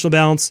 emotional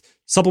balance,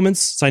 supplements,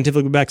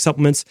 scientifically backed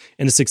supplements,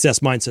 and a success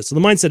mindset. So the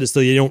mindset is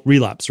so you don't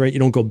relapse, right? You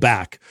don't go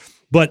back.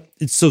 But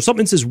so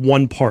supplements is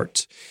one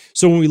part.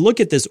 So when we look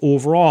at this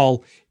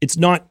overall, it's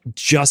not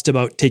just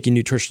about taking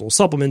nutritional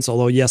supplements,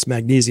 although yes,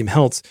 magnesium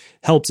helps.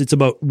 It's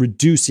about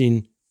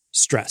reducing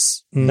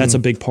stress. That's a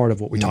big part of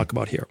what we talk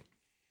about here.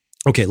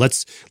 Okay,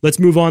 let's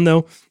move on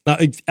though.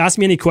 Ask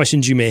me any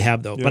questions you may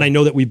have though, but I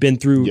know that we've been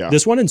through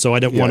this one, and so I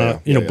don't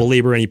want to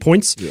belabor any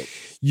points. Yeah.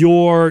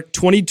 Your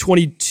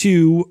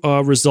 2022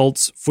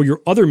 results for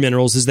your other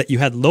minerals is that you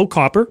had low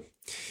copper,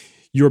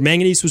 your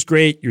manganese was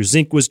great, your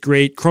zinc was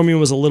great, chromium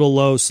was a little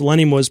low,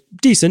 selenium was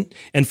decent,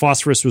 and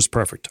phosphorus was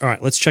perfect. All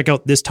right, let's check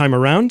out this time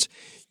around.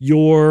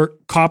 Your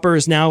copper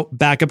is now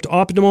back up to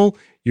optimal.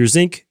 Your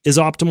zinc is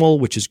optimal,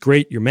 which is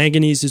great. Your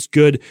manganese is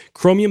good.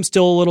 Chromium's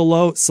still a little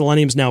low.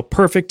 Selenium's now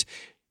perfect.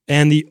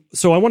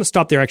 So I want to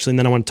stop there actually, and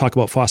then I want to talk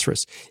about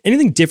phosphorus.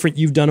 Anything different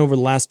you've done over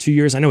the last 2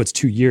 years? I know it's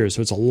 2 years,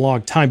 so it's a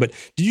long time, but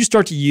did you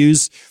start to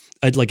use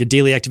a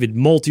daily activated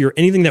multi or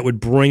anything that would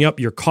bring up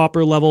your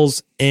copper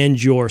levels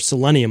and your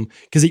selenium?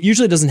 Because it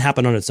usually doesn't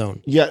happen on its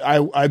own.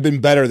 Yeah, I've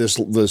been better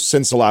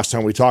since the last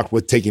time we talked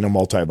with taking a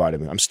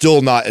multivitamin. I'm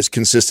still not as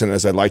consistent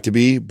as I'd like to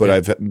be, but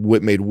I've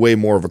made way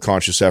more of a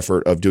conscious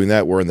effort of doing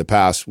that, where in the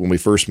past, when we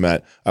first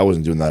met, I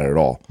wasn't doing that at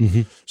all.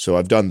 Mm-hmm. So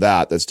I've done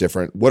that. That's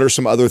different. What are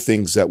some other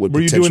things that would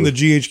Were you doing the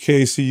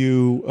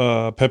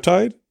GHKCU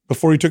peptide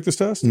before you took this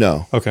test?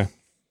 No. Okay.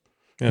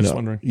 Yeah, just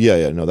wondering.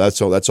 No,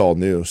 that's all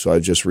new. So I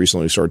just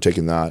recently started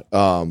taking that.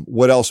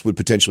 What else would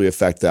potentially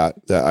affect that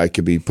I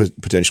could be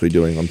potentially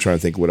doing? I'm trying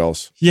to think what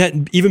else. Yeah,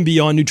 even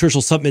beyond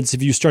nutritional supplements,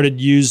 if you started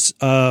to use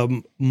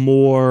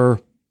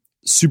more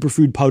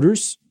superfood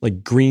powders,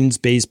 like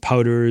greens-based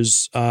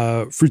powders,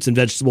 fruits and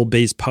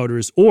vegetable-based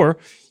powders, or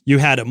you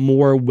had a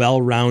more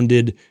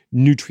well-rounded,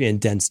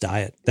 nutrient-dense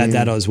diet,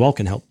 that as well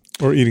can help.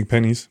 Or eating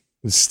pennies.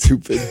 It's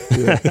stupid.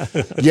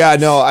 Yeah,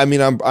 no, I mean,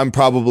 I'm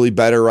probably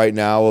better right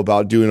now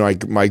about doing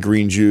my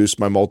green juice,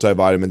 my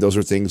multivitamin. Those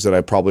are things that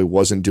I probably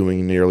wasn't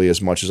doing nearly as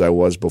much as I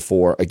was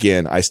before.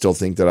 Again, I still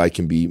think that I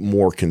can be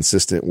more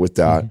consistent with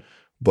that. Mm-hmm.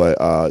 But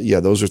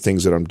those are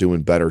things that I'm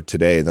doing better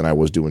today than I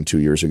was doing 2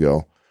 years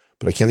ago.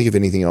 But I can't think of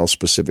anything else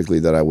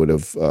specifically that I would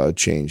have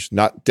changed.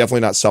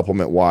 Definitely not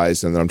supplement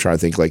wise. And then I'm trying to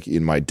think like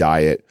in my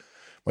diet.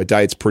 My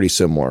diet's pretty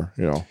similar,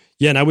 you know.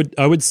 Yeah, and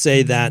I would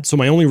say that, so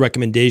my only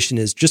recommendation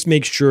is just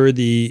make sure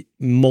the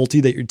multi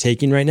that you're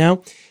taking right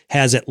now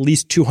has at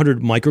least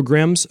 200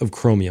 micrograms of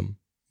chromium.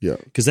 Yeah.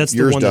 Because that's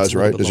yours the one does,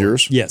 right? Does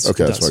yours? Yes.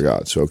 Okay, that's what I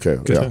got. So, okay.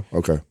 Good. Yeah,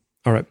 okay.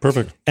 All right.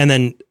 Perfect. And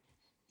then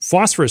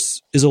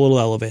phosphorus is a little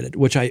elevated,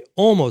 which I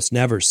almost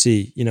never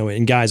see,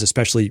 in guys,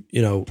 especially,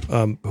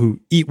 who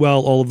eat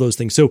well, all of those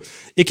things. So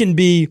it can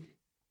be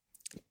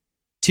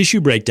tissue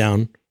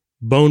breakdown,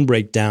 bone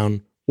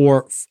breakdown,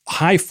 or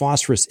high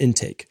phosphorus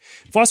intake.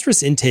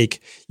 Phosphorus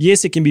intake,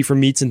 yes, it can be from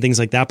meats and things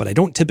like that, but I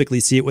don't typically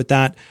see it with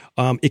that.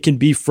 It can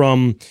be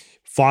from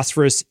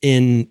phosphorus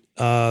in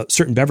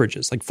certain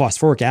beverages, like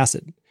phosphoric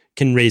acid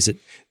can raise it.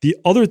 The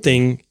other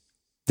thing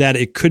that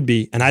it could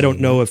be, and I don't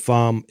know if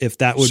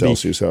that would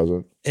Celsius has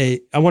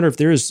it. I wonder if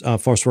there is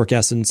phosphoric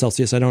acid in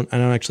Celsius. I don't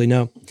actually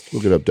know.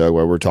 Look it up, Doug,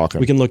 while we're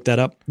talking. We can look that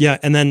up. Yeah,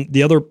 and then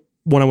the other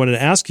one I wanted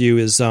to ask you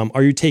is,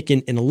 are you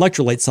taking an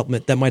electrolyte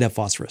supplement that might have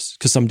phosphorus?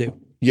 Because some do.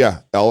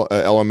 Yeah,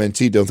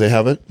 LMNT, don't they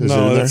have it?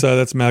 No,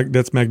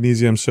 that's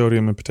magnesium,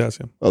 sodium, and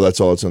potassium. Oh, that's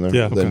all that's in there.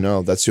 Yeah, then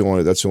no, that's the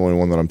only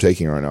one that I'm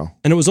taking right now.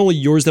 And it was only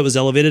yours that was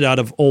elevated out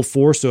of all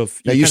four. So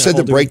if you said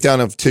the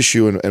breakdown of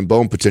tissue and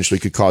bone potentially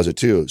could cause it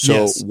too. So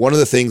yes. One of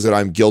the things that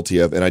I'm guilty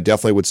of, and I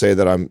definitely would say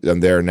that I'm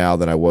there now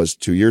than I was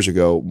 2 years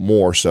ago,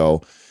 more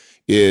so,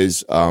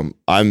 is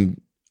I'm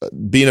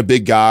being a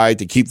big guy.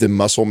 To keep the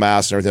muscle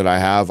mass and everything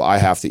that I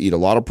have to eat a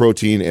lot of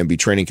protein and be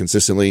training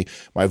consistently.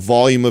 My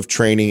volume of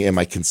training and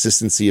my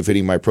consistency of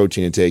hitting my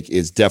protein intake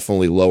is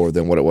definitely lower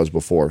than what it was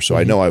before. So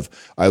I know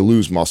I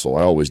lose muscle.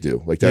 I always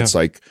do. Like that's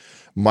like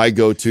my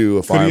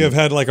go-to. Could you have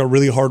had like a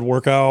really hard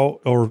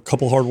workout or a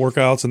couple hard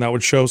workouts and that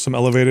would show some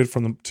elevated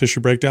from the tissue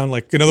breakdown?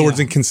 Like in other words,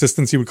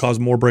 inconsistency would cause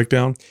more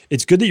breakdown.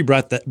 It's good that you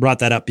brought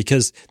that up,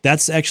 because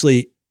that's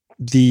actually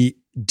the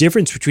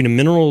difference between a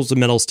minerals and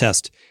metals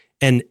test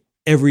and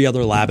every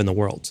other lab in the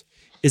world,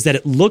 is that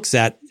it looks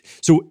at,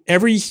 So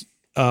every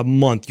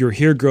month, your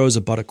hair grows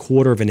about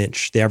 1/4 of an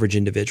inch, the average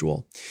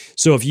individual.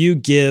 So if you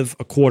give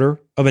 1/4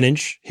 of an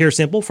inch hair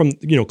sample from,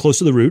 close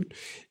to the root,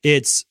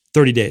 it's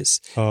 30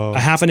 days. A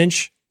 1/2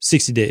 inch,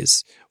 60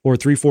 days. Or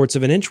 3/4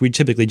 of an inch, we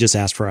typically just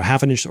ask for a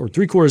 1/2 inch or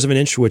 3/4 of an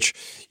inch, which,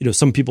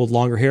 some people with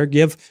longer hair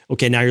give.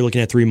 Okay, now you're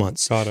looking at 3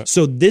 months. Got it.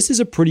 So this is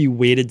a pretty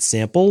weighted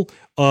sample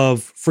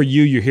of, for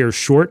you, your hair is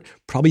short,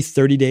 probably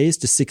 30 days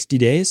to 60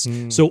 days.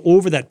 So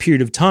over that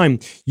period of time,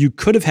 you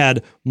could have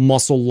had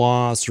muscle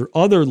loss or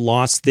other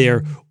loss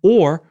there,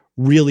 or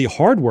really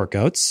hard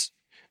workouts.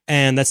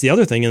 And that's the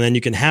other thing. And then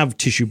you can have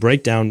tissue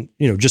breakdown,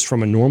 just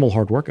from a normal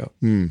hard workout.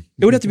 It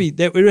would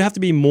have to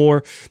be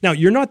more. Now,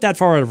 you're not that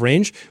far out of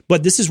range,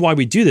 but this is why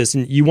we do this.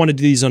 And you want to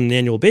do these on an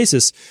annual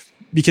basis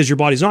because your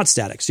body's not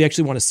static. So you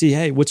actually want to see,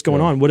 hey, what's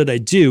going on? What did I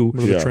do?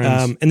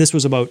 And this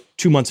was about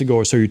 2 months ago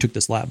or so you took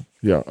this lab.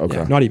 Yeah. Okay.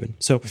 Yeah, not even.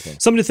 So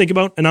something to think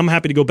about. And I'm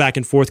happy to go back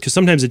and forth because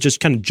sometimes it just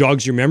kind of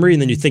jogs your memory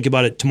and then you think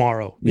about it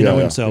tomorrow,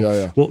 And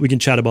so we can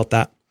chat about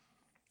that.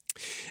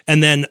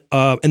 And then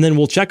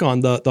we'll check on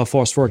the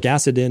phosphoric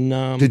acid in.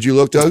 Did you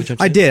look, Doug?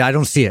 I did. I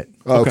don't see it.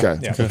 Oh, okay.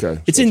 Yeah. Okay.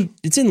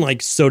 It's in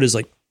like sodas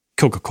like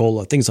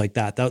Coca-Cola, things like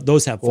that.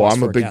 Those have phosphoric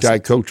I'm a big acid.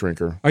 Diet Coke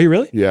drinker. Are you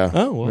really? Yeah.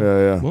 Oh, well.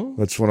 Yeah. Well,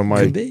 that's one of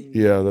my. could be.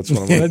 Yeah, that's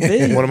one of Could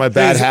be. my. One of my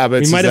bad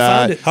habits. We might is have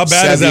found that. it. How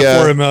bad is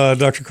that for him,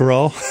 Dr.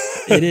 Cabral?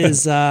 It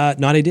is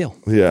not ideal.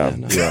 Yeah.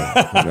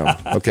 No.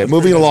 Okay.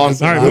 Moving along.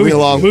 All right, moving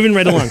along. Moving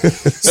right along.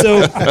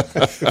 So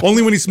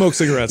Only when he smokes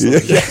cigarettes.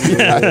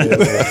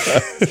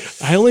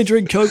 I only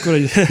drink Coke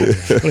when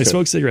I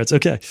smoke cigarettes.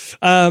 Okay.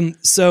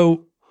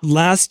 So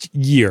last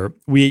year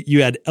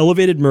you had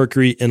elevated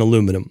mercury and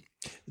aluminum.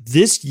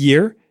 This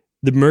year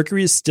the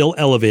mercury is still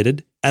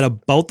elevated at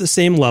about the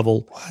same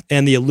level,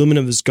 and the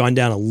aluminum has gone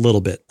down a little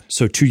bit.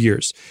 So 2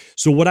 years.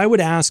 So what I would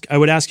ask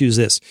you is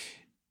this: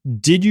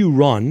 did you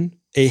run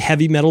a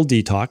heavy metal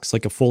detox,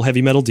 like a full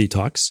heavy metal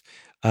detox?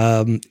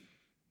 I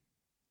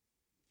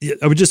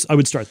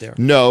would start there.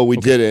 No, we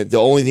didn't. The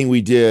only thing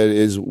we did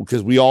is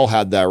because we all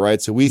had that,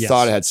 right? So we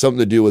thought it had something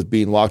to do with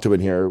being locked up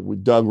in here.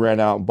 Doug ran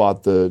out and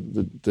bought the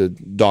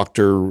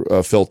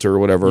doctor filter or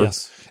whatever.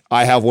 Yes.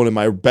 I have one in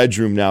my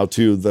bedroom now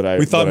too.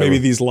 We thought maybe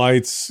these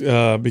lights,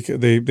 because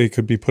they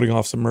could be putting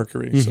off some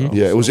mercury. So.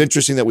 Yeah, it was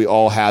interesting that we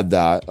all had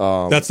that.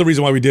 That's the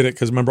reason why we did it,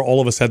 because remember,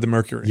 all of us had the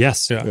mercury.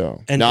 Yes. Yeah.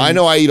 Now, I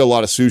know I eat a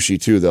lot of sushi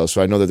too, though,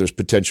 so I know that there's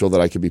potential that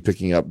I could be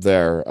picking up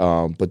there.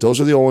 But those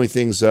are the only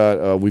things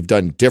that we've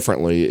done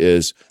differently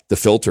is the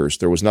filters.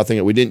 There was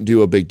nothing. We didn't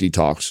do a big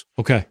detox.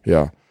 Okay.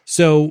 Yeah.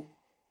 So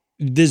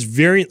this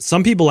variant,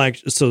 some people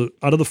actually, so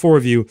out of the four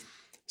of you,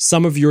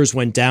 some of yours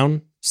went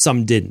down,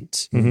 some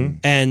didn't.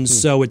 And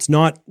so it's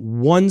not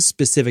one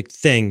specific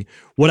thing.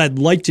 What I'd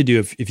like to do,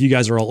 if you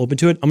guys are all open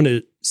to it, I'm going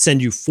to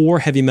send you 4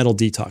 heavy metal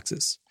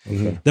detoxes.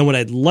 Then what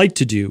I'd like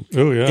to do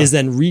is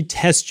then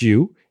retest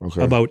you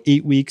about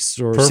 8 weeks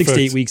or 6 to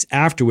 8 weeks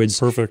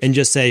afterwards. And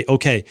just say,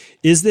 okay,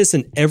 is this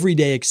an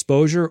everyday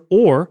exposure,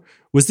 or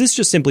was this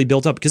just simply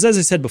built up? Because as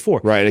I said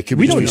before, right, it could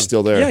be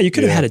still there. Yeah, you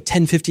could have had it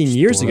 10, 15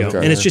 years ago,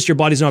 and it's just your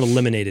body's not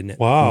eliminating it.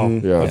 Wow,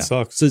 that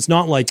sucks. So it's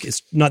not like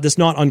that's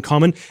not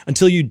uncommon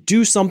until you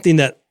do something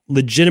that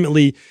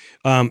legitimately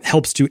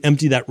helps to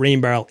empty that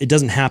rain barrel. It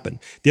doesn't happen.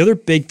 The other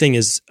big thing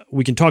is,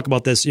 we can talk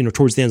about this,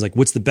 towards the end, like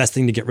what's the best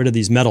thing to get rid of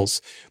these metals?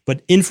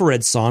 But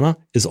infrared sauna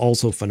is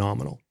also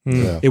phenomenal.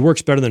 It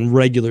works better than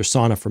regular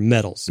sauna for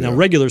metals. Now,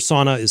 regular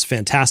sauna is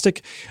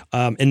fantastic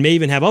and may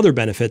even have other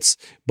benefits,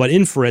 but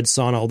infrared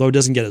sauna, although it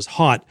doesn't get as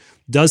hot,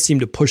 does seem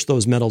to push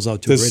those metals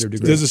out to a greater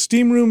degree. Does a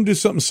steam room do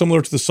something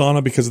similar to the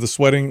sauna because of the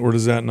sweating, or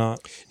does that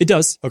not? It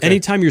does. Okay.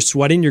 Anytime you're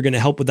sweating, you're going to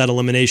help with that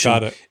elimination.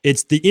 Got it.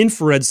 It's the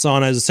infrared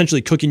sauna is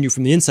essentially cooking you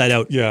from the inside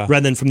out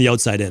rather than from the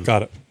outside in.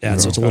 Got it. Yeah,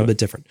 so it's a little bit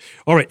different.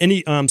 All right.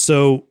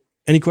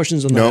 Any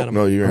questions on that? Adam?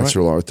 No, you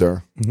answered a lot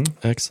there.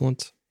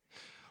 Excellent.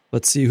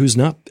 Let's see who's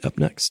up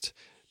next.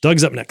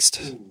 Doug's up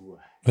next.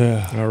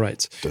 All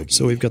right.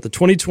 So we've got the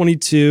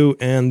 2022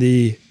 and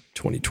the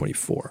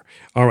 2024.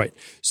 All right.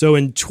 So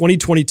in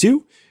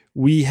 2022,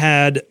 we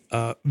had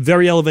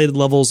very elevated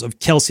levels of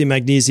calcium,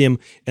 magnesium,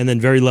 and then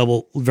very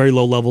low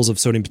levels of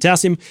sodium,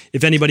 potassium.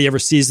 If anybody ever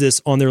sees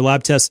this on their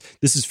lab tests,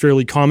 this is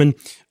fairly common.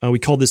 We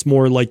call this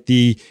more like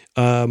the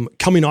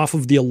coming off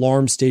of the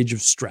alarm stage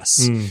of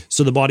stress.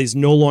 So the body's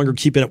no longer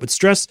keeping up with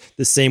stress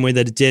the same way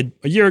that it did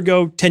a year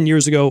ago, 10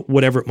 years ago,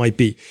 whatever it might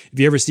be. If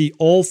you ever see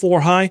all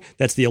 4 high,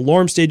 that's the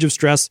alarm stage of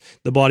stress.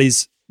 The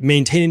body's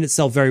maintaining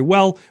itself very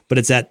well, but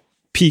it's at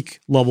peak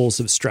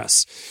levels of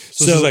stress.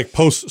 So this is like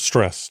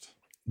post-stressed.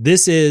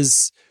 This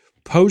is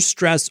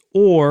post-stress,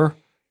 or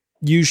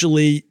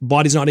usually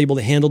body's not able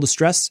to handle the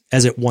stress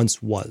as it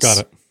once was. Got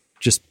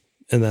it.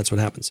 And that's what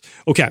happens.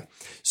 Okay.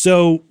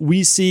 So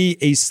we see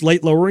a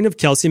slight lowering of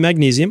calcium,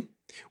 magnesium.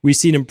 We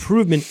see an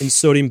improvement in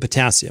sodium,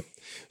 potassium.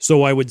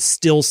 So I would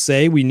still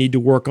say we need to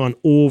work on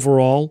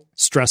overall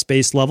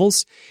stress-based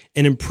levels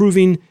and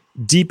improving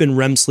deep and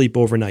REM sleep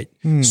overnight.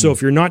 So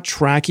if you're not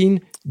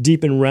tracking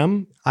deep and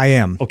REM. I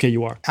am. Okay,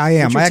 you are. I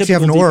am. I actually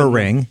have an Aura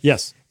ring.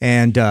 Yes.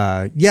 And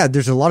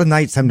there's a lot of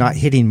nights I'm not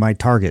hitting my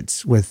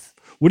targets with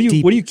What do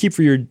you keep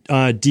for your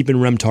deep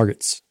and REM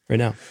targets right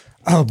now?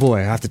 Oh boy,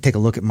 I have to take a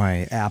look at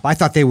my app. I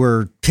thought they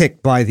were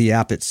picked by the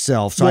app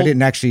itself, so I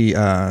didn't actually.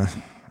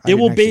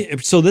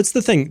 So that's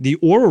the thing. The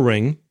Oura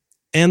Ring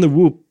and the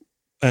Whoop,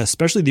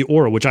 especially the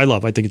Oura, which I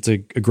love. I think it's a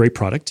great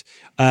product.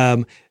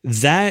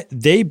 That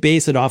they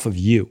base it off of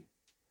you,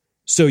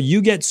 so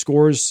you get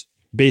scores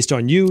based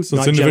on you, So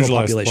not it's general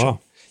individualized. population. Wow.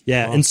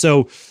 Yeah, Wow. and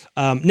so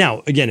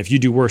now again, if you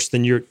do worse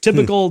than your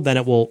typical, then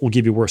it will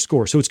give you worse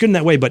score. So it's good in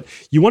that way. But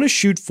you want to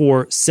shoot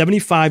for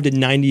 75 to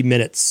 90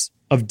 minutes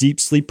of deep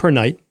sleep per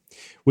night,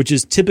 which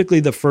is typically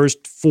the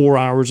first 4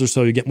 hours or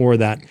so. You get more of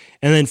that.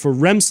 And then for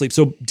REM sleep,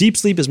 so deep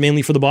sleep is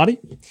mainly for the body,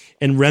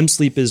 and REM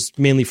sleep is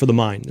mainly for the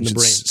mind and the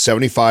brain.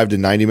 75 to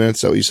 90 minutes,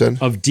 is that what you said?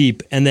 Of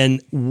deep, and then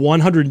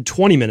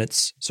 120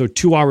 minutes, so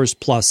 2 hours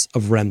plus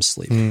of REM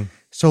sleep.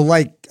 So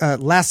like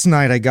last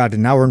night, I got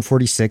an hour and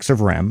 46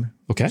 of REM.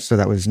 Okay. So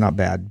that was not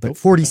bad, but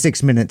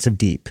 46 minutes of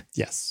deep.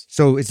 Yes.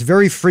 So it's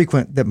very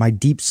frequent that my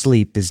deep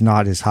sleep is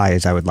not as high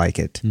as I would like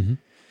it.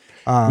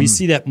 We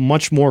see that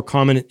much more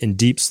common in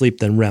deep sleep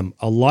than REM.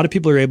 A lot of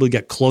people are able to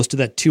get close to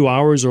that 2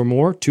 hours or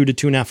more, 2 to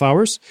 2.5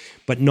 hours,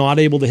 but not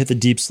able to hit the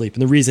deep sleep.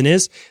 And the reason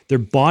is their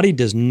body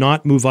does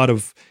not move out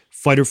of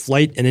fight or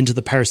flight and into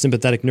the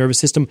parasympathetic nervous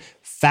system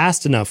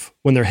fast enough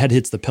when their head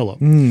hits the pillow.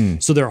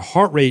 So their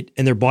heart rate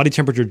and their body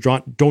temperature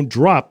don't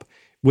drop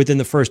within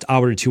the first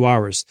hour to 2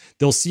 hours.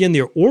 They'll see in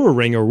their Oura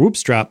Ring or Whoop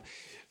strap,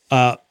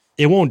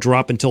 it won't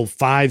drop until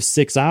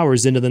 5-6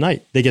 hours into the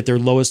night. They get their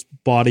lowest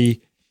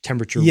body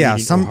temperature. Yeah,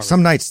 reading or heart rate.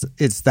 some nights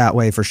it's that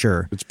way for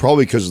sure. It's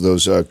probably because of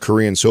those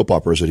Korean soap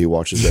operas that he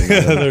watches.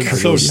 They're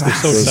so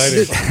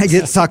exciting. I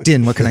get sucked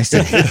in. What can I say?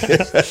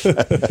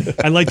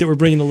 I like that we're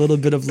bringing a little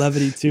bit of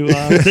levity to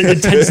the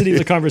intensity of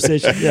the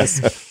conversation.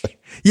 Yes.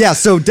 Yeah,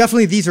 so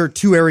definitely these are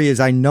two areas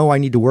I know I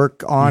need to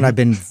work on. I've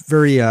been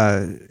very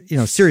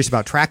serious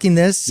about tracking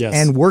this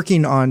and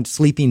working on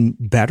sleeping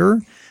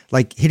better,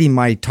 like hitting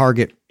my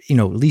target, at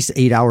least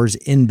 8 hours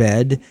in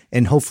bed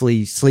and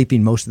hopefully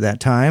sleeping most of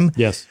that time.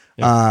 Yes.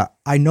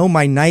 I know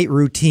my night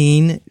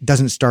routine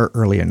doesn't start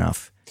early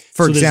enough.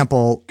 For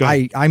example,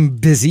 I'm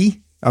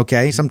busy.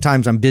 Okay.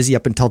 Sometimes I'm busy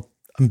up until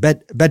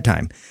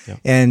bedtime. Yeah.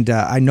 And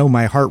I know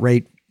my heart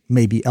rate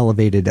may be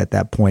elevated at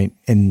that point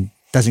and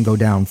doesn't go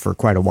down for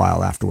quite a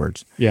while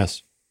afterwards.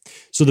 Yes.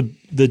 So the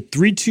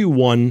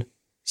 3-2-1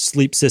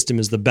 sleep system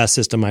is the best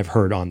system I've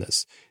heard on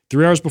this.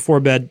 3 hours before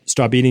bed,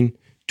 stop eating.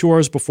 2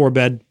 hours before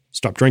bed,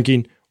 stop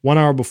drinking. 1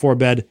 hour before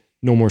bed,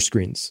 no more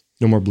screens,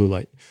 no more blue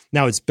light.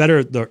 Now, it's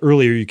better the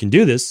earlier you can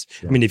do this.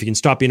 Sure. I mean, if you can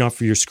stop being off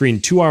of your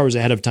screen 2 hours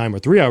ahead of time or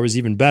 3 hours,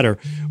 even better.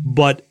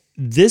 But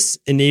this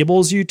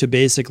enables you to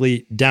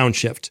basically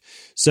downshift.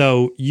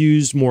 So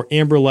use more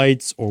amber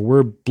lights or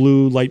wear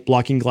blue light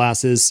blocking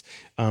glasses,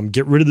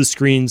 get rid of the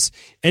screens,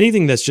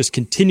 anything that's just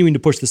continuing to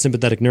push the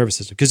sympathetic nervous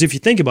system. Because if you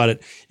think about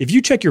it, if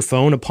you check your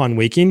phone upon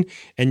waking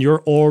and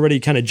you're already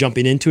kind of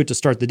jumping into it to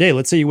start the day,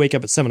 let's say you wake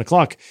up at 7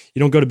 o'clock, you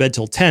don't go to bed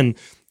till 10,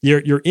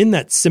 you're in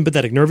that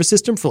sympathetic nervous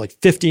system for like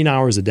 15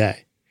 hours a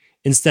day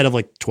instead of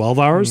like 12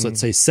 hours,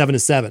 let's say 7 to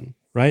 7.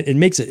 Right? It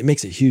makes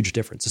a huge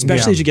difference,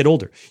 especially as you get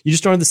older. You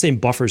just don't have the same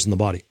buffers in the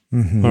body.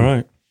 Mm-hmm.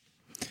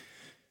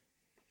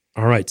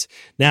 All right.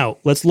 Now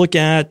let's look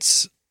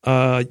at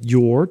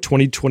your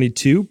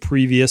 2022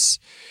 previous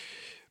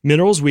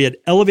minerals. We had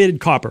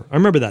elevated copper. I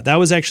remember that. That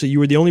was actually, you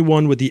were the only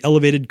one with the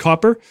elevated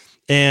copper.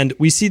 And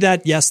we see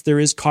that, yes, there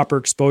is copper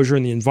exposure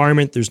in the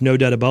environment. There's no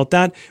doubt about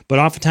that. But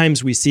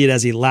oftentimes we see it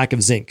as a lack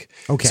of zinc.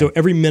 Okay. So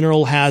every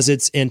mineral has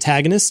its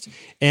antagonist.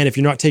 And if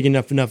you're not taking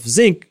enough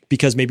zinc,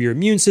 because maybe your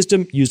immune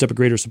system used up a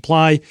greater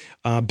supply,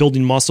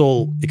 building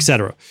muscle,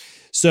 etc.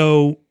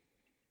 So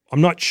I'm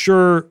not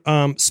sure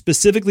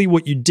specifically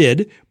what you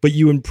did, but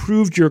you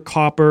improved your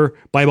copper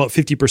by about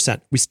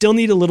 50%. We still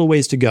need a little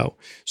ways to go.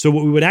 So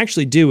what we would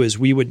actually do is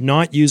we would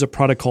not use a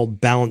product called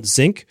Balanced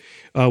Zinc,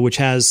 which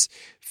has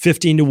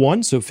 15 to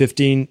 1, so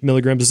 15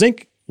 milligrams of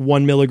zinc,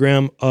 1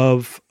 milligram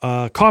of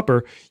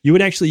copper. You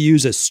would actually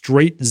use a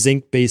straight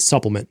zinc-based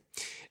supplement.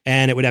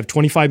 And it would have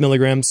 25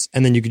 milligrams,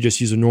 and then you could just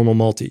use a normal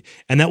multi.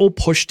 And that will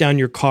push down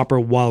your copper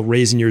while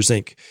raising your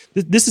zinc.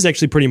 This is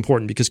actually pretty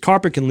important because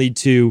copper can lead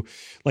to,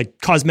 like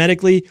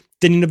cosmetically,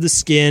 thinning of the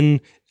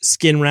skin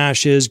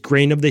rashes,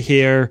 graying of the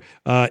hair,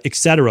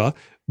 etc.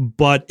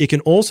 But it can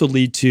also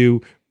lead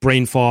to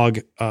brain fog,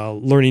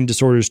 learning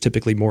disorders,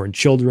 typically more in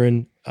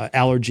children,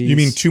 allergies. You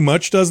mean too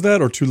much does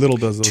that or too little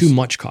does those? Too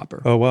much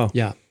copper. Oh, wow.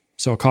 Yeah.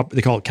 So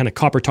they call it kind of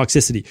copper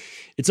toxicity.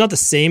 It's not the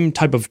same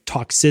type of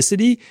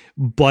toxicity,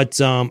 but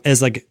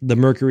as like the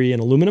mercury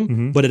and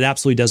aluminum, but it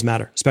absolutely does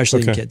matter,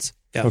 especially in kids.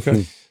 Yeah.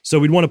 Okay. So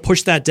we'd want to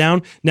push that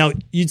down. Now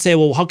you'd say,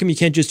 well, how come you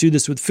can't just do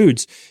this with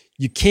foods?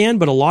 You can,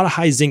 but a lot of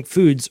high zinc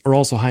foods are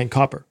also high in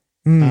copper.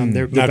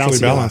 They're naturally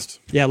balanced.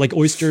 Yeah, like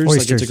oysters,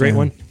 like it's a great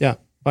one. Yeah.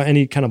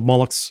 Any kind of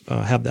mollusks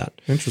have that.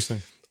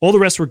 Interesting. All the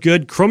rest were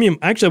good. Chromium,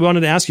 actually, I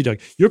wanted to ask you, Doug,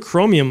 your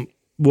chromium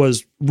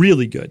was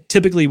really good.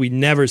 Typically, we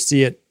never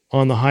see it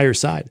on the higher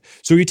side.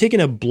 So are you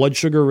taking a blood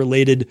sugar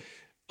related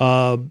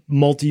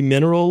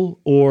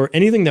multi-mineral or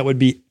anything that would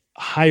be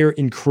higher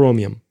in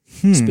chromium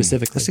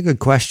specifically? That's a good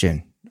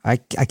question. I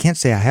can't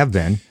say I have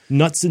been.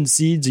 Nuts and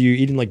seeds, are you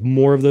eating like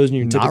more of those than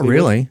you typically Not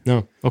really. would?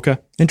 No. Okay.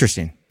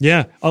 Interesting.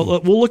 Yeah.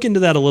 We'll look into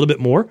that a little bit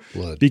more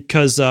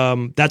because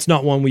that's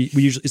not one we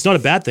usually, it's not a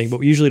bad thing, but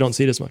we usually don't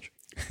see it as much.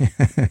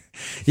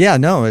 Yeah,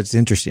 no, it's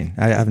interesting.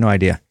 I have no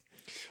idea.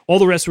 All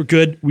the rest were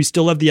good. We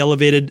still have the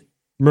elevated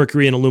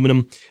mercury and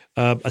aluminum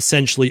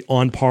essentially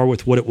on par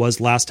with what it was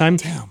last time,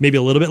 maybe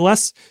a little bit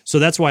less. So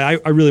that's why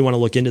I really want to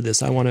look into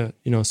this. I want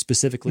to,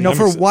 specifically.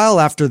 For a while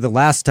after the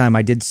last time,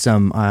 I did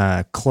some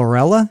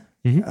chlorella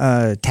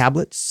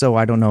tablets. So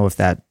I don't know if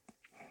that.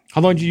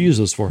 How long did you use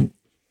those for?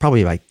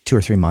 Probably like 2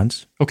 or 3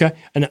 months. Okay.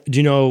 And do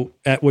you know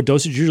at what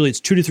dosage? Usually it's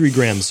 2 to 3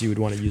 grams you would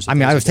want to use. I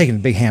mean, I was taking a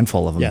big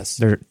handful of them. Yes.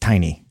 They're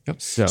tiny.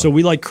 Yep. So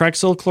we like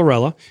Crexel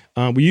chlorella.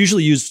 We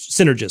usually use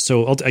Synergist.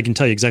 So I can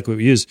tell you exactly what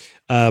we use.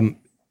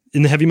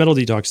 In the heavy metal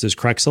detox, there's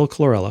Crexel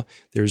chlorella.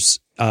 There's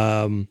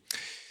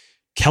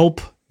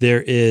kelp.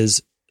 There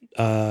is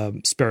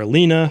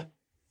spirulina.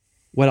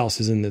 What else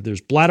is in there?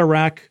 There's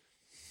bladderwrack.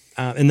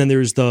 And then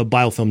there's the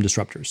biofilm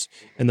disruptors.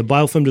 And the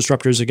biofilm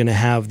disruptors are going to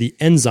have the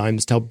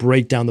enzymes to help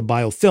break down the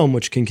biofilm,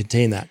 which can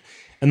contain that.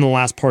 And the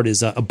last part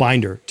is a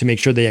binder to make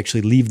sure they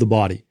actually leave the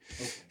body.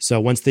 So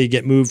once they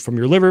get moved from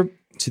your liver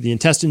to the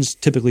intestines,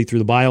 typically through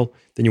the bile,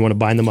 then you want to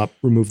bind them up,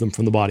 remove them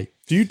from the body.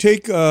 Do you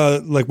take,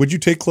 would you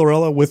take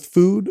chlorella with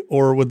food,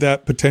 or would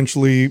that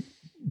potentially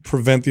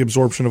prevent the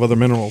absorption of other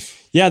minerals?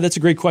 Yeah, that's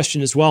a great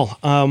question as well.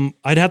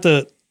 I'd have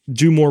to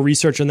do more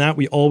research on that.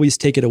 We always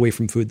take it away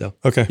from food, though.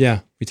 Okay. Yeah,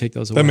 we take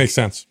those away. That makes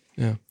sense.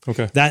 Yeah.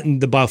 Okay. That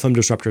and the biofilm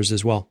disruptors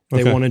as well.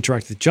 They Okay. won't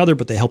interact with each other,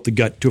 but they help the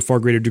gut to a far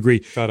greater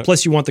degree. Got it.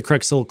 Plus, you want the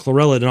Crexel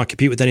chlorella to not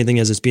compete with anything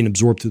as it's being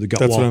absorbed through the gut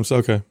That's wall. what I'm saying.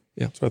 Okay.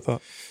 Yeah. That's what I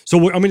thought. So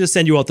I'm going to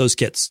send you out those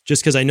kits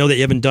just because I know that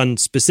you haven't done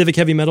specific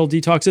heavy metal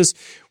detoxes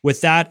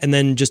with that, and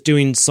then just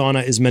doing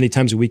sauna as many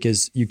times a week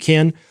as you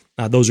can.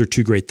 Those are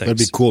 2 great things. That'd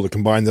be cool to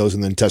combine those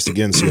and then test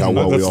again, see how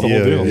well we That's all the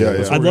whole deal. Yeah, That's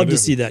yeah. what I'd we're love gonna to do.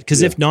 see that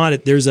because if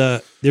not, there's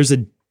a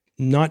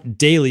not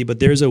daily, but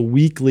there's a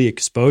weekly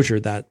exposure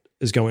that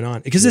is going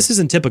on because this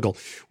isn't typical.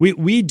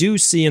 We do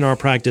see in our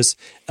practice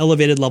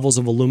elevated levels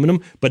of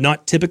aluminum, but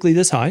not typically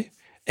this high.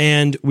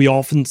 And we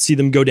often see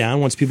them go down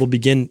once people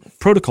begin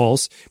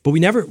protocols, but we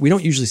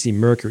don't usually see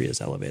mercury as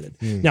elevated.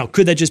 Now,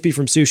 could that just be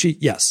from sushi?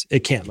 Yes,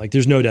 it can. Like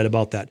there's no doubt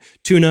about that.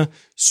 Tuna,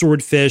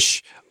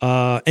 swordfish,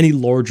 any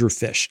larger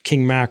fish,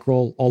 king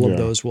mackerel, all of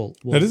those will.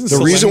 That isn't The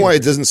so reason funny. why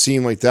it doesn't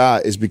seem like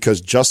that is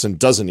because Justin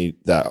doesn't eat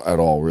that at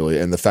all, really.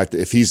 And the fact that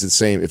if he's the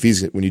same,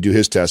 when you do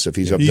his test, if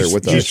he's up there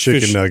with He's us,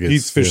 chicken fish, nuggets.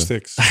 He's fish Yeah.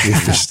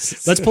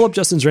 sticks. Let's pull up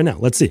Justin's right now.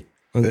 Let's see.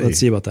 Let's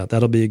see about that.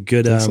 That'll be a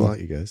good. Thanks a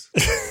lot, you guys.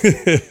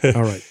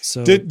 All right.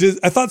 So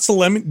I thought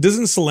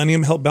doesn't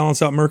selenium help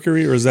balance out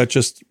mercury, or is that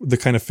just the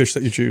kind of fish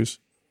that you choose?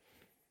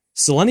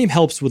 selenium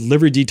helps with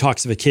liver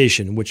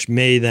detoxification, which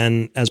may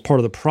then, as part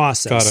of the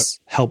process,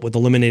 help with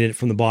eliminating it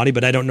from the body.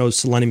 But I don't know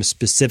selenium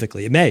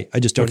specifically. It may. I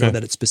just don't know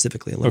that it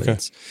specifically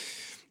eliminates.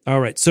 All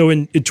right. So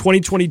in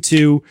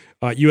 2022,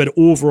 you had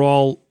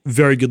overall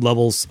very good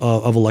levels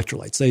of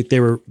electrolytes. They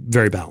were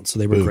very balanced. So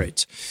they were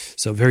great.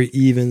 So very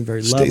even,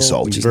 very level. Stay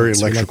salty. Very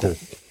nice. We like electrical.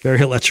 that.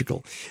 Very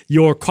electrical.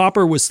 Your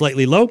copper was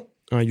slightly low.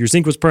 Your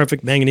zinc was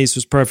perfect. Manganese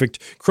was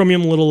perfect.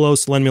 Chromium a little low.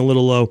 Selenium a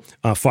little low.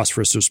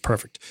 Phosphorus was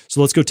perfect.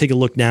 So let's go take a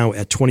look now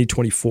at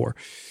 2024.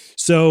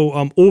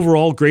 So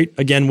overall, great.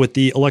 Again, with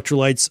the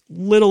electrolytes,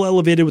 little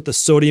elevated with the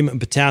sodium and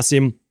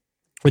potassium,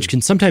 which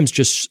can sometimes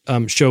just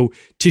show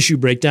tissue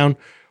breakdown.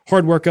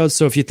 Hard workouts.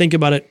 So if you think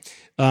about it,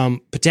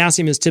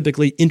 potassium is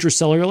typically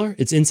intracellular.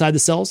 It's inside the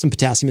cells, and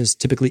potassium is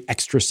typically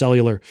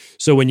extracellular.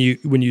 So when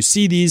you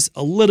see these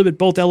a little bit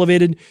both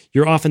elevated,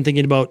 you're often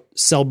thinking about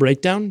cell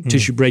breakdown,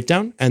 tissue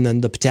breakdown, and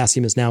then the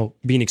potassium is now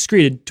being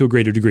excreted to a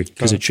greater degree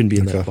because it shouldn't be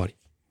in the body.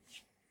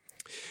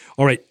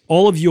 All right.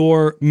 All of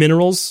your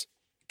minerals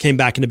came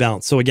back into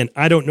balance. So again,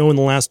 I don't know in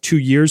the last 2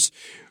 years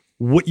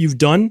what you've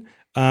done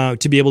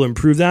to be able to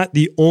improve that.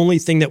 The only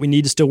thing that we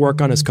need to still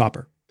work on is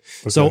copper.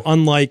 So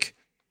unlike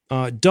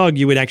Doug,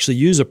 you would actually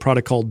use a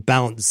product called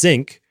Balanced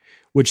Zinc,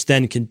 which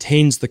then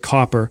contains the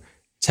copper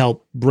to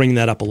help bring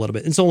that up a little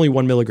bit. It's only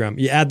 1 milligram.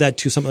 You add that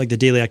to something like the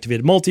Daily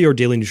Activated Multi or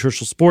Daily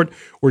Nutritional Support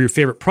or your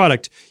favorite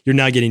product, you're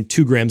now getting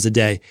 2 grams a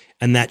day,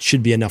 and that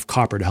should be enough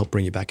copper to help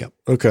bring you back up.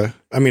 Okay.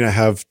 I mean, I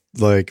have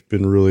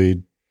been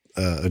really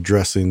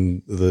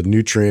addressing the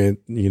nutrient,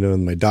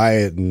 in my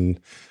diet and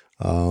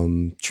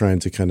trying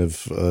to kind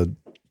of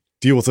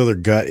deal with other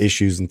gut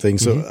issues and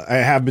things. So I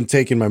have been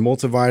taking my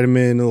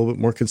multivitamin a little bit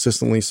more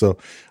consistently. So,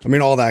 I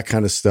mean, all that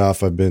kind of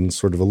stuff I've been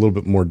sort of a little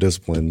bit more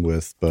disciplined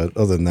with. But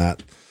other than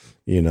that,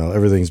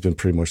 everything's been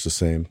pretty much the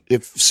same.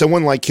 If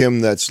someone like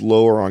him that's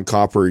lower on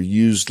copper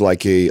used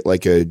like a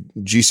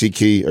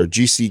GCK or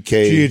GCK,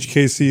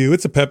 GHKCU,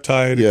 it's a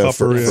peptide,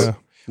 copper.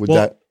 Would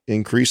that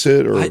increase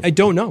it? Or I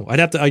don't know. I'd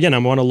have to, again, I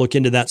want to look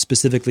into that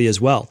specifically as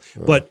well.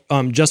 But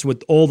just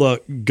with all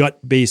the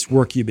gut-based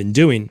work you've been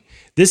doing,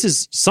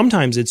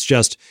 sometimes it's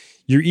just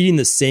you're eating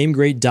the same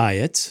great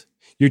diet,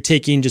 you're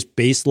taking just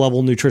base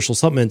level nutritional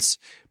supplements,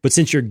 but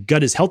since your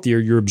gut is healthier,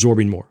 you're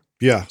absorbing more.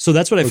 Yeah. So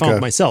that's what I found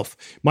myself.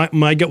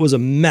 My gut was a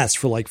mess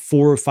for like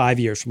 4 or 5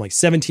 years, from like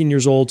 17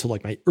 years old to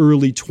like my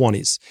early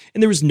 20s.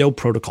 And there was no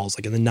protocols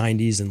like in the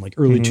 90s and like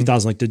early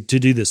 2000s like to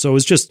do this. So it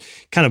was just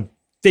kind of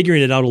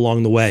figuring it out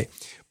along the way.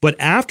 But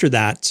after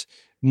that,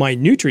 my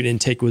nutrient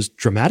intake was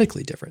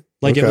dramatically different.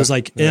 Like it was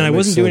like, and I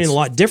wasn't doing it a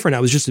lot different.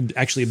 I was just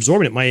actually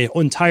absorbing it. My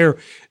entire,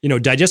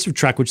 digestive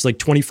tract, which is like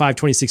 25,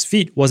 26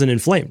 feet, wasn't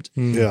inflamed.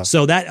 Yeah.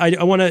 So that I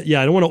don't want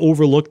to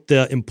overlook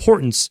the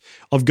importance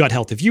of gut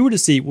health. If you were to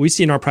see, we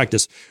see in our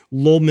practice,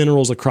 low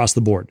minerals across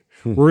the board.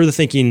 We're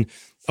thinking,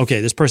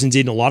 okay, this person's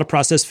eating a lot of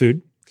processed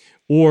food,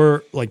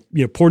 or like,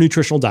 poor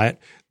nutritional diet.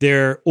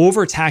 They're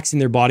overtaxing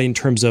their body in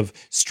terms of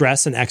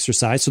stress and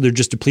exercise. So they're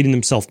just depleting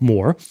themselves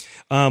more,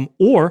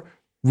 or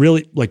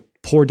really like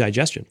poor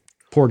digestion,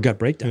 poor gut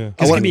breakdown.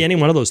 It can be any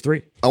one of those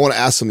three. I want to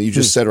ask something you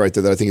just said right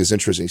there that I think is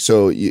interesting.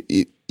 So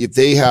if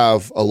they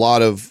have a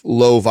lot of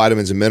low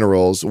vitamins and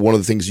minerals, one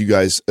of the things you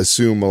guys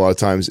assume a lot of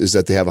times is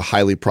that they have a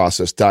highly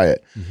processed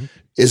diet.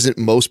 Isn't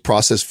most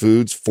processed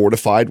foods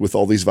fortified with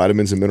all these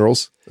vitamins and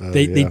minerals?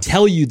 They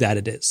tell you that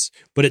it is,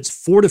 but it's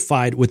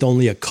fortified with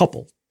only a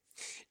couple.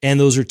 And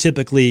those are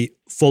typically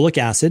folic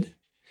acid,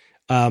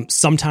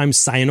 sometimes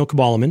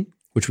cyanocobalamin,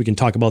 which we can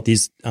talk about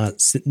these,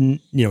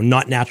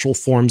 not natural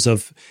forms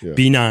of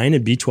B9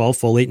 and B12,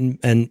 folate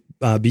and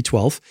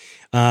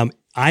B12,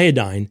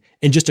 iodine,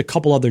 and just a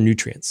couple other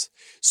nutrients.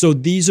 So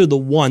these are the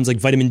ones, like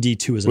vitamin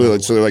D2 is another one.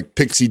 So they're like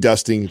pixie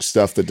dusting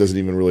stuff that doesn't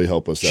even really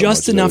help us that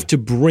just much, enough to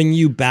bring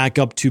you back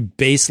up to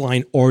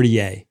baseline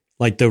RDA,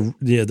 like the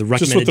recommended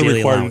Just what they're daily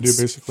required allowance. to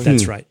do, basically.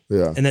 That's right.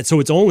 Yeah. And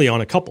so it's only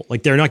on a couple.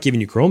 Like they're not giving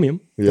you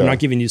chromium. They're not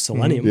giving you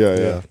selenium.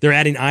 They're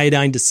adding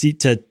iodine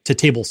to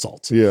table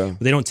salt. Yeah. What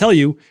they don't tell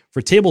you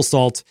for table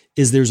salt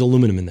is there's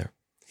aluminum in there.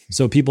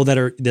 So people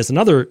that's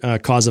another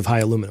cause of high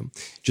aluminum,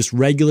 just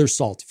regular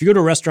salt. If you go to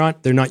a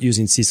restaurant, they're not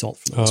using sea salt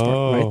for the most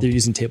part, right? They're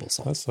using table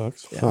salt. That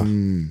sucks. Yeah.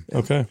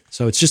 Okay.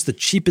 So it's just the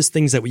cheapest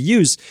things that we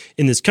use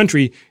in this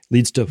country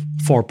leads to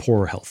far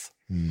poorer health.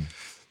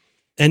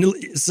 And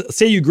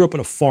say you grew up on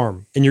a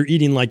farm and you're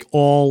eating like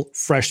all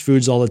fresh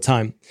foods all the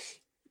time,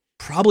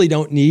 probably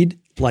don't need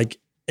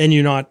and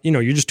you're not,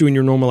 you're just doing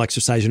your normal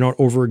exercise. You're not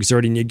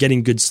overexerting. You're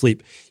getting good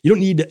sleep. You don't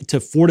need to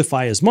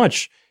fortify as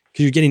much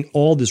because you're getting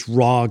all this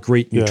raw,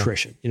 great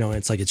nutrition.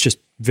 It's just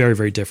very,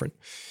 very different.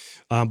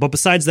 But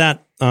besides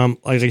that,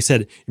 like I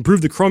said,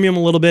 improve the chromium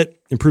a little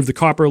bit, improve the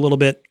copper a little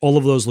bit. All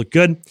of those look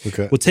good.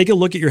 Okay. We'll take a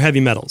look at your heavy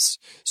metals.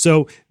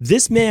 So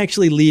this may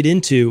actually lead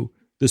into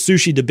the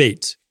sushi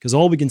debate, because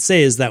all we can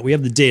say is that we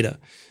have the data.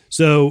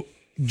 So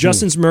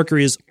Justin's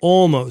mercury is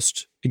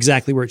almost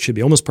exactly where it should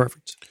be, almost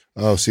perfect.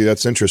 Oh, see,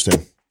 that's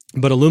interesting.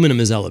 But aluminum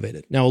is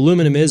elevated. Now,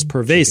 aluminum is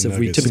pervasive.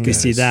 We typically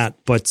see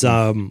that. But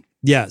so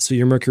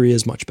your mercury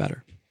is much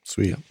better.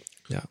 Sweet.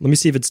 Yeah. Let me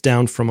see if it's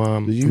down from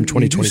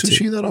 2022. Do you do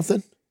sushi that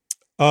often?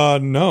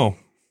 No.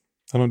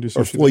 I don't do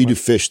sushi. You do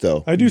fish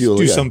though. I do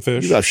some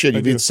fish. You got shit.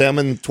 You've eaten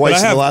salmon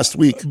twice in the last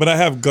week. But I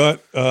have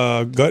gut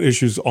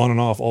issues on and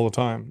off all the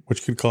time,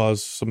 which could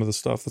cause some of the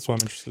stuff. That's why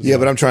I'm interested. Yeah,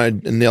 but I'm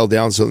trying to nail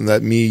down something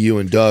that me, you,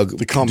 and Doug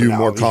do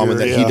more common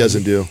that he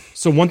doesn't do.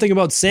 So one thing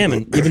about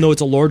salmon, even though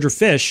it's a larger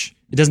fish,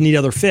 it doesn't need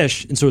other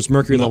fish, and so its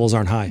mercury levels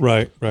aren't high.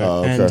 Right.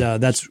 And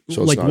that's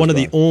like one of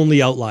the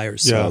only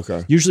outliers. Yeah.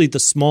 So usually the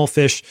small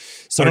fish,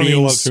 sardines, I don't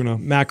eat a lot of tuna.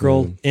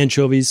 mackerel,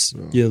 anchovies,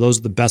 those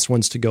are the best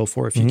ones to go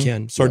for if you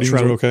can. Sardines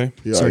are okay.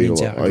 Yeah,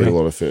 Sardines, I eat a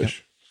lot of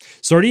fish. Yeah.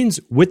 Sardines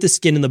with the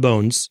skin and the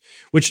bones,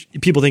 which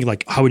people think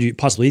like, how would you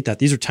possibly eat that?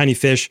 These are tiny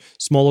fish,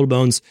 small little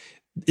bones.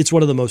 It's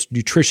one of the most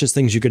nutritious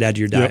things you could add to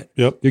your diet.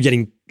 Yep. You're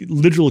getting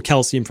literal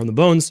calcium from the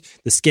bones.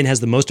 The skin has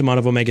the most amount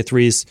of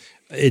omega-3s.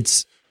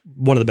 It's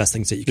one of the best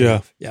things that you can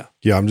have.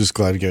 Yeah, I'm just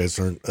glad you guys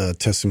aren't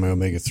testing my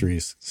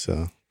omega-3s.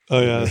 So. Oh,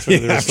 yeah. That's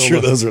right. I'm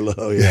sure those are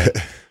low, yeah.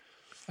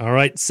 All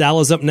right, Sal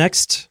is up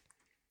next.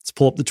 Let's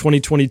pull up the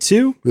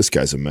 2022. This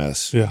guy's a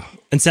mess. Yeah.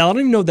 And Sal, I don't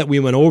even know that we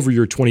went over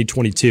your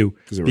 2022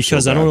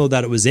 because so I don't know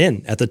that it was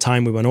in at the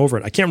time we went over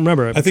it. I can't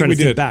remember. I think we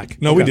did.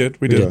 Back. No, we did.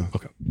 We did.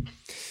 Okay.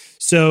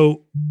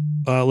 So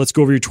let's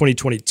go over your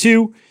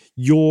 2022.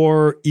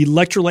 Your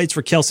electrolytes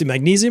for calcium,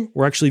 magnesium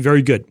were actually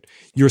very good.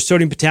 Your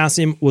sodium,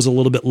 potassium was a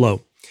little bit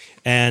low.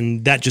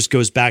 And that just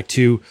goes back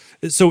to,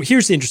 so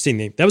here's the interesting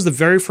thing. That was the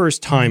very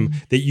first time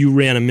that you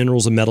ran a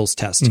minerals and metals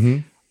test.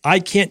 I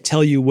can't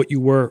tell you what you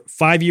were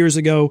 5 years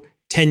ago,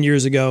 10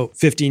 years ago,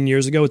 15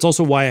 years ago. It's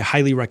also why I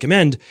highly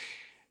recommend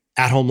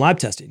at-home lab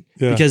testing,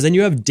 because then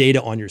you have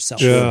data on yourself,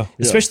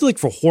 especially like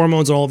for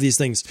hormones and all of these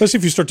things. Especially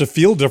if you start to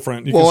feel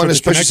different. And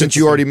especially since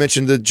you already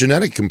mentioned the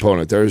genetic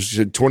component, there's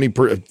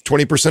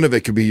 20% of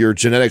it could be your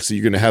genetics that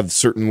you're going to have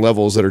certain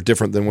levels that are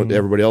different than what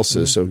everybody else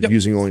is. So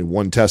using only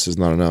one test is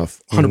not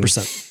enough.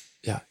 100%.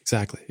 Yeah,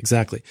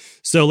 exactly.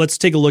 So let's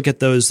take a look at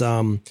those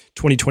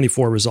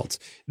 2024 results.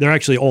 They're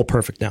actually all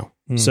perfect now.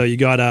 So you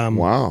got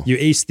you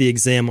aced the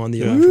exam on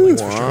the electrolytes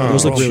for sure.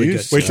 Those look really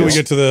good. Wait till we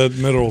get to the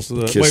minerals.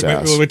 Wait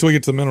till we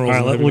get to the minerals.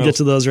 All right, we'll get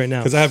to those right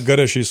now. Because I have gut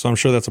issues, so I'm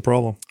sure that's a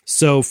problem.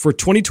 So for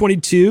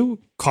 2022,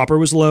 copper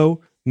was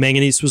low,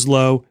 manganese was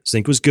low,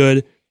 zinc was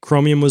good,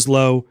 chromium was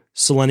low,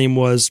 selenium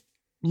was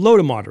low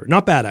to moderate.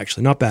 Not bad,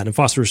 actually. Not bad. And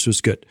phosphorus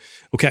was good.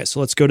 Okay, so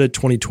let's go to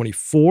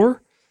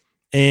 2024.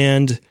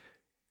 And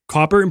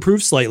copper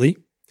improved slightly.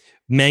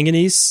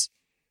 Manganese,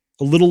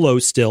 a little low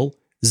still.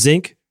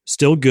 Zinc,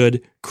 still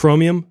good.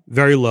 Chromium,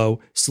 very low.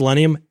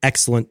 Selenium,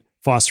 excellent.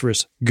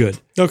 Phosphorus, good.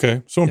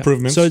 Okay, so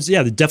improvements. So it's, they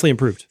definitely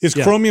improved. Is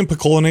chromium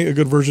picolinate a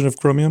good version of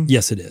chromium?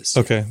 Yes, it is.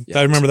 Okay,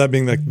 I remember that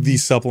being like the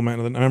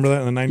supplement. I remember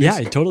that in the 90s? Yeah,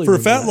 I totally For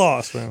remember fat that.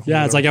 loss. Well,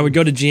 yeah, it's like I would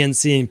go to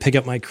GNC and pick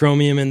up my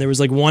chromium, and there was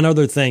like one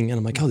other thing, and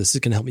I'm like, oh, this is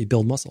going to help me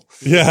build muscle.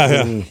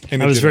 Yeah.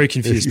 And I was very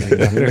confused.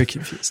 Very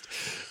confused.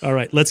 All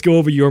right, let's go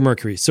over your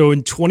mercury. So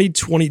in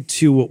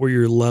 2022, what were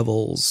your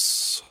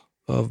levels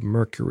of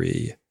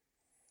mercury?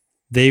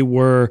 They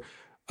were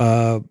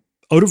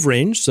out of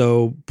range,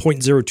 so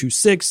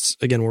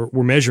 0.026. Again,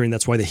 we're measuring.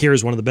 That's why the hair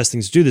is one of the best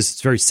things to do this.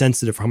 It's very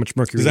sensitive for how much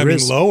mercury there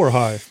is. Does that mean low or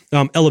high?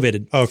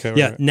 Elevated. Okay.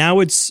 Right. Now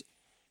it's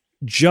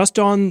just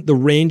on the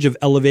range of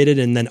elevated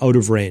and then out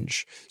of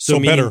range. So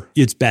better.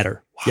 It's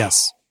better. Wow.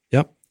 Yes.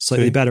 Yep.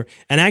 Slightly better.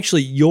 And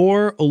actually,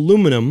 your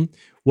aluminum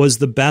was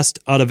the best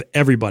out of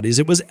everybody's.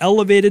 It was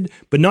elevated,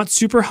 but not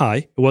super high.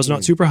 It was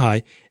not super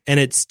high, and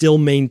it still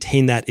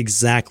maintained that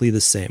exactly the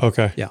same.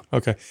 Okay. Yeah.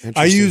 Okay.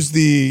 I use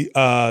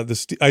I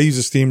use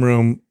the steam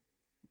room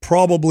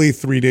probably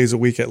 3 days a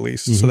week at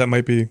least. So that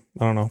might be,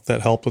 I don't know, if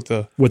that helped with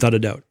the... Without a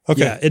doubt.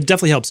 Okay. Yeah, it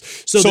definitely helps.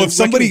 So if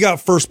somebody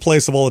got first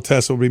place of all the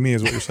tests, it would be me,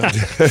 is what you're saying.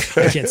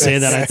 I can't say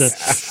that. I have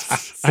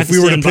to If we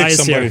were to stand pick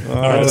biased somebody. here.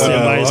 I have to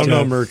stand biased I'm here.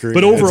 no mercury.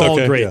 But overall,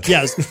 okay. great.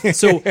 Yes.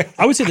 So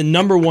I would say the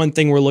number one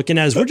thing we're looking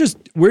at is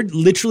we're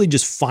literally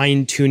just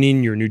fine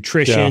tuning your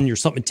nutrition, your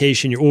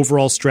supplementation, your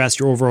overall stress,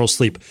 your overall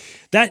sleep.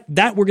 That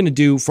we're going to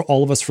do for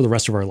all of us for the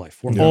rest of our life.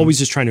 We're always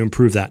just trying to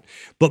improve that.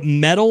 But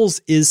metals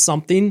is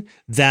something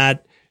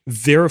that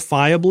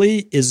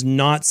verifiably is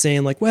not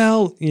saying like,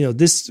 well,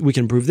 this, we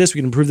can improve this, we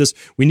can improve this.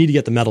 We need to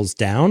get the metals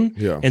down.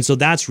 Yeah. And so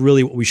that's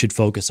really what we should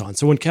focus on.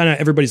 So when kind of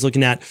everybody's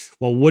looking at,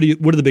 well, what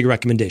are the big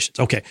recommendations?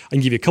 Okay, I can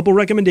give you a couple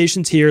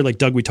recommendations here. Like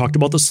Doug, we talked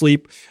about the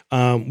sleep.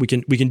 We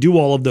can do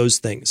all of those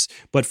things.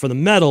 But for the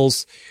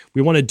metals,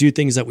 we want to do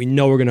things that we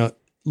know we're going to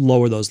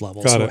lower those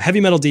levels. So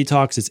heavy metal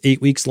detox, it's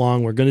 8 weeks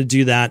long. We're going to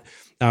do that.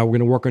 We're going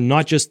to work on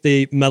not just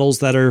the metals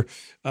that are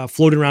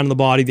floating around in the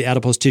body, the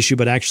adipose tissue,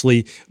 but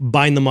actually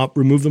bind them up,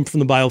 remove them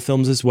from the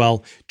biofilms as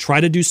well. Try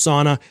to do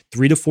sauna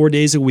 3 to 4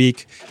 days a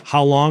week.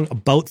 How long?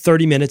 About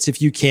 30 minutes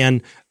if you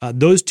can.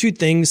 Those two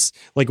things,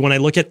 like when I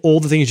look at all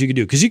the things you could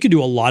do, because you could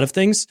do a lot of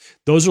things,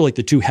 those are like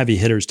the two heavy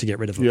hitters to get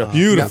rid of them. Yeah,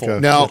 beautiful. Okay.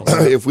 Now,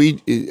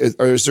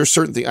 is there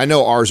certain things, I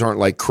know ours aren't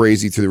like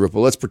crazy through the roof, but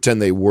let's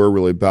pretend they were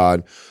really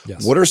bad.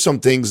 Yes. What are some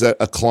things that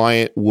a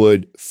client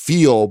would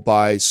feel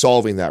by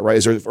solving that, right?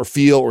 Is there, or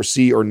feel or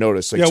see or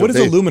notice? Like, what is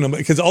aluminum?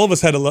 Because all of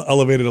us had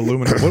elevated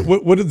aluminum.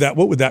 What would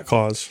that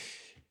cause?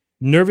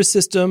 Nervous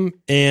system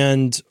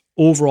and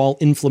overall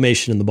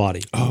inflammation in the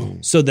body. Oh.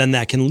 So then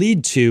that can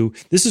lead to,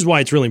 this is why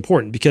it's really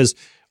important, because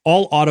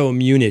all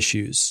autoimmune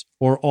issues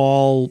or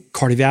all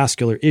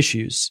cardiovascular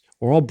issues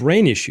or all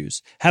brain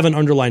issues have an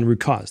underlying root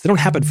cause. They don't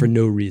happen for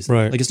no reason.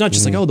 Right. Like it's not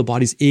just like, oh, the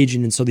body's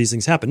aging and so these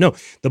things happen. No,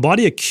 the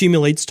body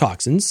accumulates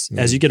toxins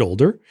as you get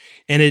older,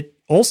 and it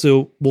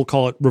also, we'll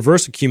call it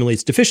reverse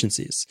accumulates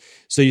deficiencies.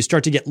 So you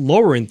start to get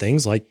lower in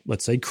things like,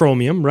 let's say,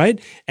 chromium,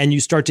 right? And you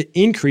start to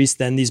increase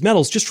then these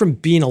metals just from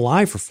being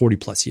alive for 40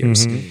 plus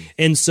years.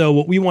 And so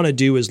what we want to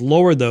do is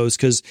lower those,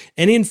 because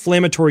any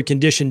inflammatory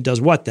condition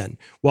does what then?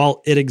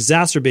 Well, it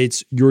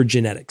exacerbates your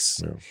genetics.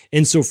 Yeah.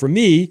 And so for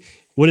me,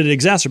 what did it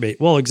exacerbate?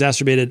 Well, it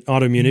exacerbated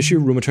autoimmune issue,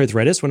 rheumatoid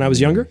arthritis when I was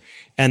younger,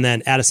 and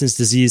then Addison's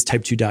disease,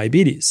 type 2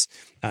 diabetes.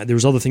 There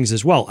was other things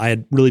as well. I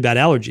had really bad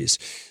allergies.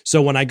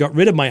 So when I got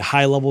rid of my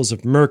high levels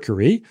of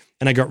mercury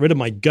and I got rid of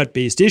my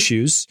gut-based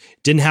issues,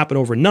 didn't happen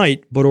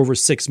overnight, but over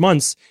 6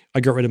 months, I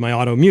got rid of my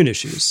autoimmune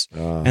issues.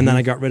 And then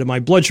I got rid of my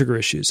blood sugar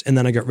issues. And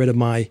then I got rid of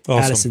my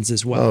Addison's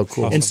as well. Oh,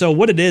 cool. And so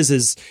what it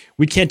is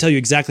we can't tell you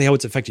exactly how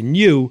it's affecting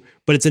you,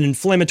 but it's an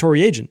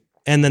inflammatory agent.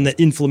 And then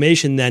the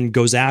inflammation then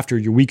goes after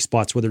your weak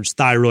spots, whether it's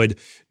thyroid,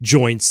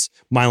 joints,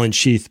 myelin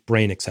sheath,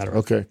 brain, et cetera.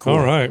 Okay, cool.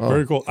 All right,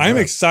 very cool. I'm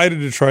excited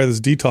to try this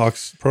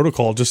detox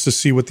protocol just to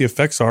see what the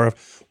effects are.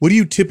 What do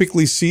you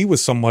typically see with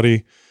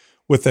somebody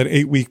with that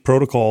 8-week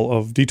protocol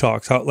of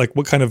detox? How, like,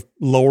 what kind of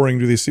lowering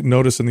do they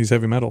notice in these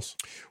heavy metals?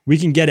 We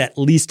can get at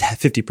least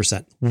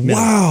 50%. minimum.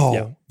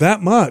 Wow,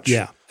 that much?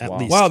 Yeah, at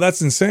least. Wow,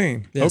 that's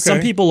insane. Yeah, okay. Some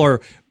people are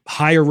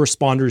higher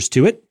responders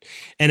to it.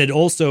 And it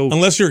also...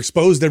 Unless you're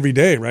exposed every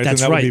day, right?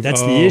 That's right.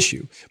 That's the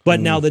issue. But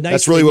now the nice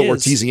That's really thing what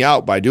is, we're teasing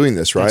out by doing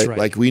this, right? That's right.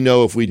 Like we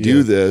know if we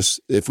do this,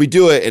 if we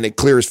do it and it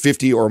clears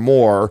 50 or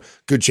more,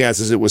 good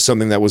chances it was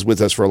something that was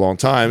with us for a long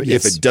time.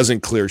 Yes. If it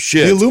doesn't clear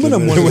shit, the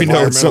aluminum one, we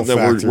know it's something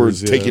that we're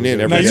factors, taking in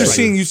every now day. you're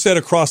seeing, you said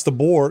across the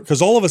board,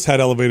 because all of us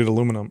had elevated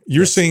aluminum.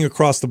 You're seeing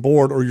across the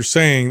board, or you're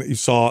saying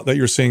that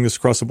you're seeing this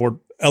across the board,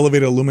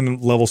 elevated aluminum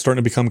levels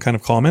starting to become kind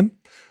of common?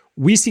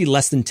 We see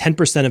less than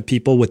 10% of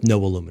people with no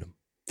aluminum.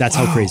 That's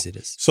how crazy it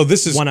is. So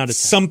this is 1 out of 10.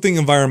 Something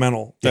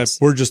environmental that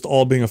we're just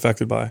all being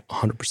affected by.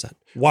 100%.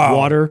 Wow.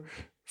 Water,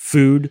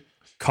 food,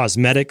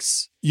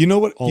 cosmetics, You know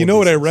what? You know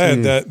what I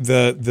read that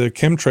the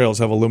chemtrails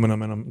have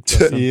aluminum in them.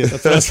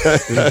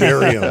 That's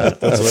barium.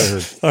 That's what I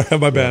heard. All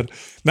right, my bad.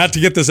 Not to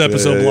get this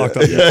episode blocked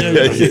up.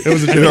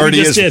 It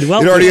already is. It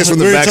already is from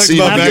the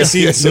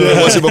vaccine. So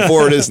it wasn't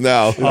before. It is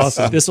now.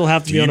 Awesome. This will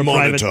have to be on a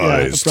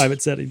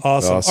private setting.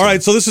 Awesome. All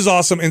right, so this is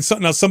awesome. And so,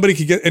 now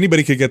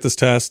anybody could get this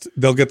test.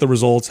 They'll get the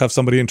results. Have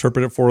somebody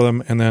interpret it for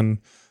them, and then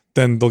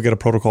they'll get a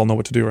protocol, know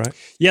what to do, right?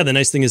 Yeah, the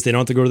nice thing is they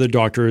don't have to go to their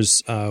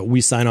doctors. We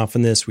sign off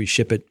on this. We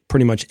ship it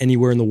pretty much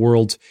anywhere in the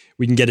world.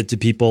 We can get it to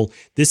people.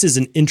 This is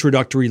an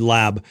introductory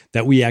lab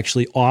that we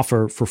actually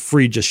offer for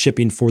free, just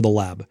shipping for the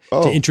lab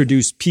to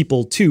introduce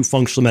people to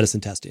functional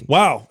medicine testing.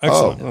 Wow,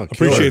 excellent.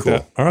 Appreciate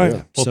that. All right.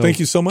 Yeah. Well, thank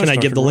you so much. Can I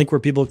give the link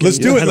where people can? Let's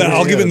do it.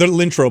 I'll give it the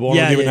intro, but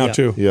I'll give it now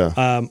too.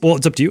 Yeah. Well,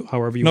 it's up to you,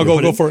 however you want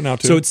to go for it now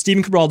too. So it's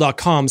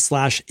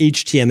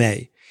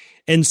StephenCabral.com/HTMA.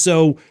 And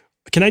so,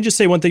 can I just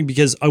say one thing?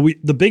 Because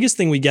the biggest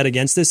thing we get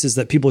against this is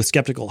that people are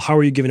skeptical. How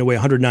are you giving away a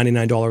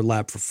 $199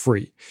 lab for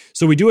free?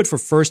 So we do it for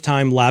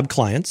first-time lab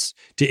clients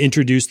to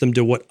introduce them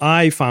to what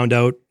I found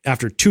out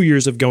after 2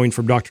 years of going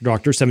from doctor to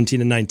doctor, 17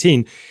 and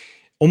 19.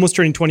 Almost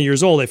turning 20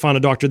 years old, I found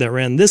a doctor that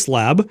ran this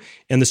lab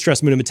and the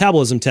stress, mood, and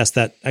metabolism test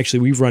that actually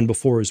we've run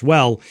before as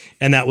well.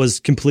 And that was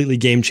completely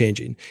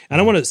game-changing.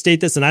 And I want to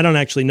state this, and I don't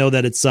actually know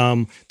that it's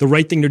the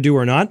right thing to do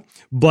or not,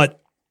 but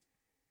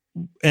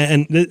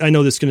and I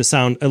know this is going to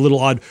sound a little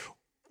odd.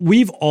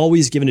 We've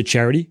always given to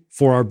charity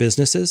for our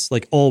businesses,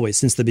 like always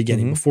since the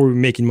beginning. Before we were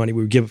making money,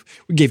 we gave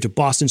to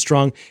Boston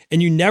Strong,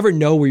 and you never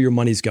know where your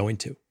money's going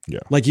to. Yeah.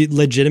 Like you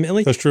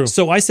legitimately. That's true.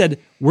 So I said,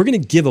 we're going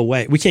to give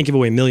away, we can't give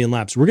away 1 million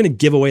labs. We're going to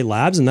give away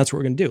labs, and that's what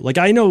we're going to do.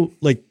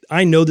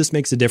 I know this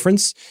makes a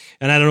difference,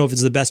 and I don't know if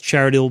it's the best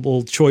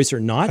charitable choice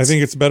or not. I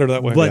think it's better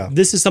that way. But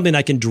this is something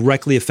I can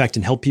directly affect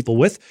and help people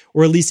with,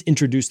 or at least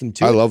introduce them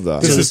to. I love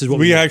that. This is what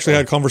we actually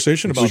had a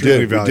conversation about. We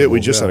did.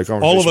 We just had a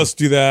conversation. All of us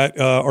do that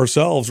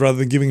ourselves. Rather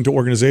than giving to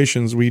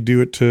organizations, we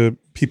do it to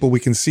people we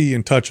can see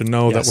and touch and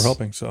know that we're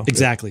helping. So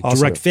exactly. Awesome.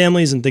 Direct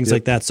families and things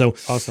like that. So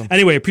awesome.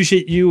 Anyway,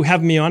 appreciate you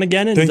having me on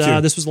again. And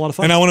this was a lot of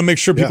fun. And I want to make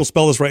sure people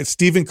spell this right.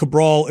 Stephen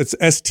Cabral, it's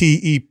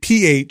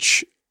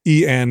STEPHEN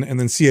and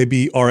then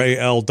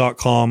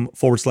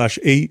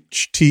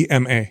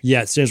CABRAL.com/HTMA.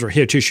 Yeah, it stands for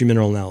hair tissue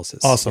mineral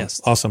analysis. Awesome.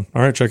 Yes. Awesome.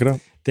 All right, check it out.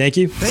 Thank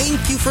you.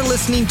 Thank you for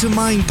listening to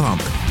Mind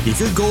Pump. If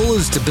your goal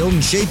is to build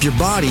and shape your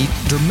body,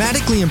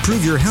 dramatically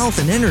improve your health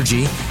and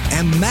energy,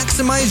 and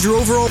maximize your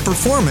overall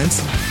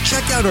performance,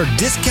 check out our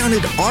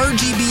discounted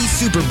RGB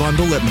Super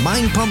Bundle at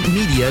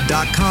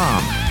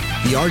mindpumpmedia.com.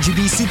 The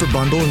RGB Super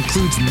Bundle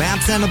includes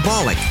MAPS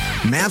Anabolic,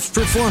 MAPS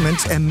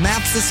Performance, and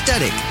MAPS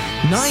Aesthetic.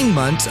 9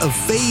 months of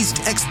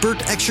phased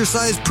expert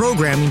exercise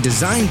programming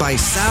designed by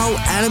Sal,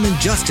 Adam, and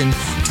Justin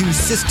to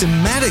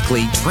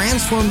systematically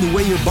transform the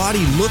way your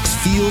body looks,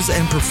 feels,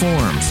 and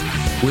performs.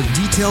 With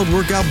detailed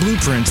workout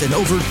blueprints and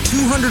over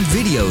 200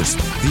 videos,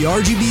 the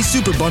RGB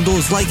Super Bundle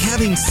is like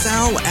having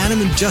Sal,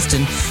 Adam, and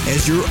Justin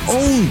as your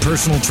own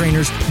personal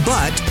trainers,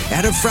 but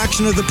at a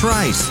fraction of the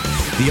price.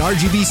 The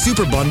RGB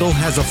Super Bundle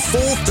has a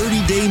full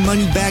 30-day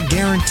money-back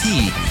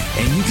guarantee,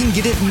 and you can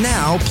get it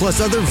now plus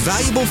other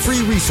valuable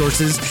free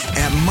resources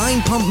at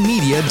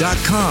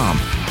mindpumpmedia.com.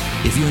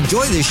 If you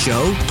enjoy this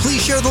show,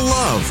 please share the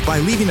love by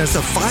leaving us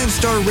a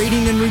 5-star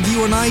rating and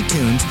review on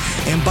iTunes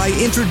and by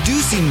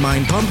introducing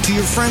Mind Pump to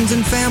your friends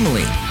and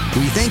family.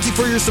 We thank you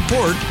for your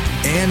support,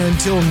 and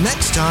until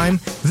next time,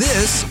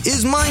 this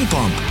is Mind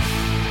Pump.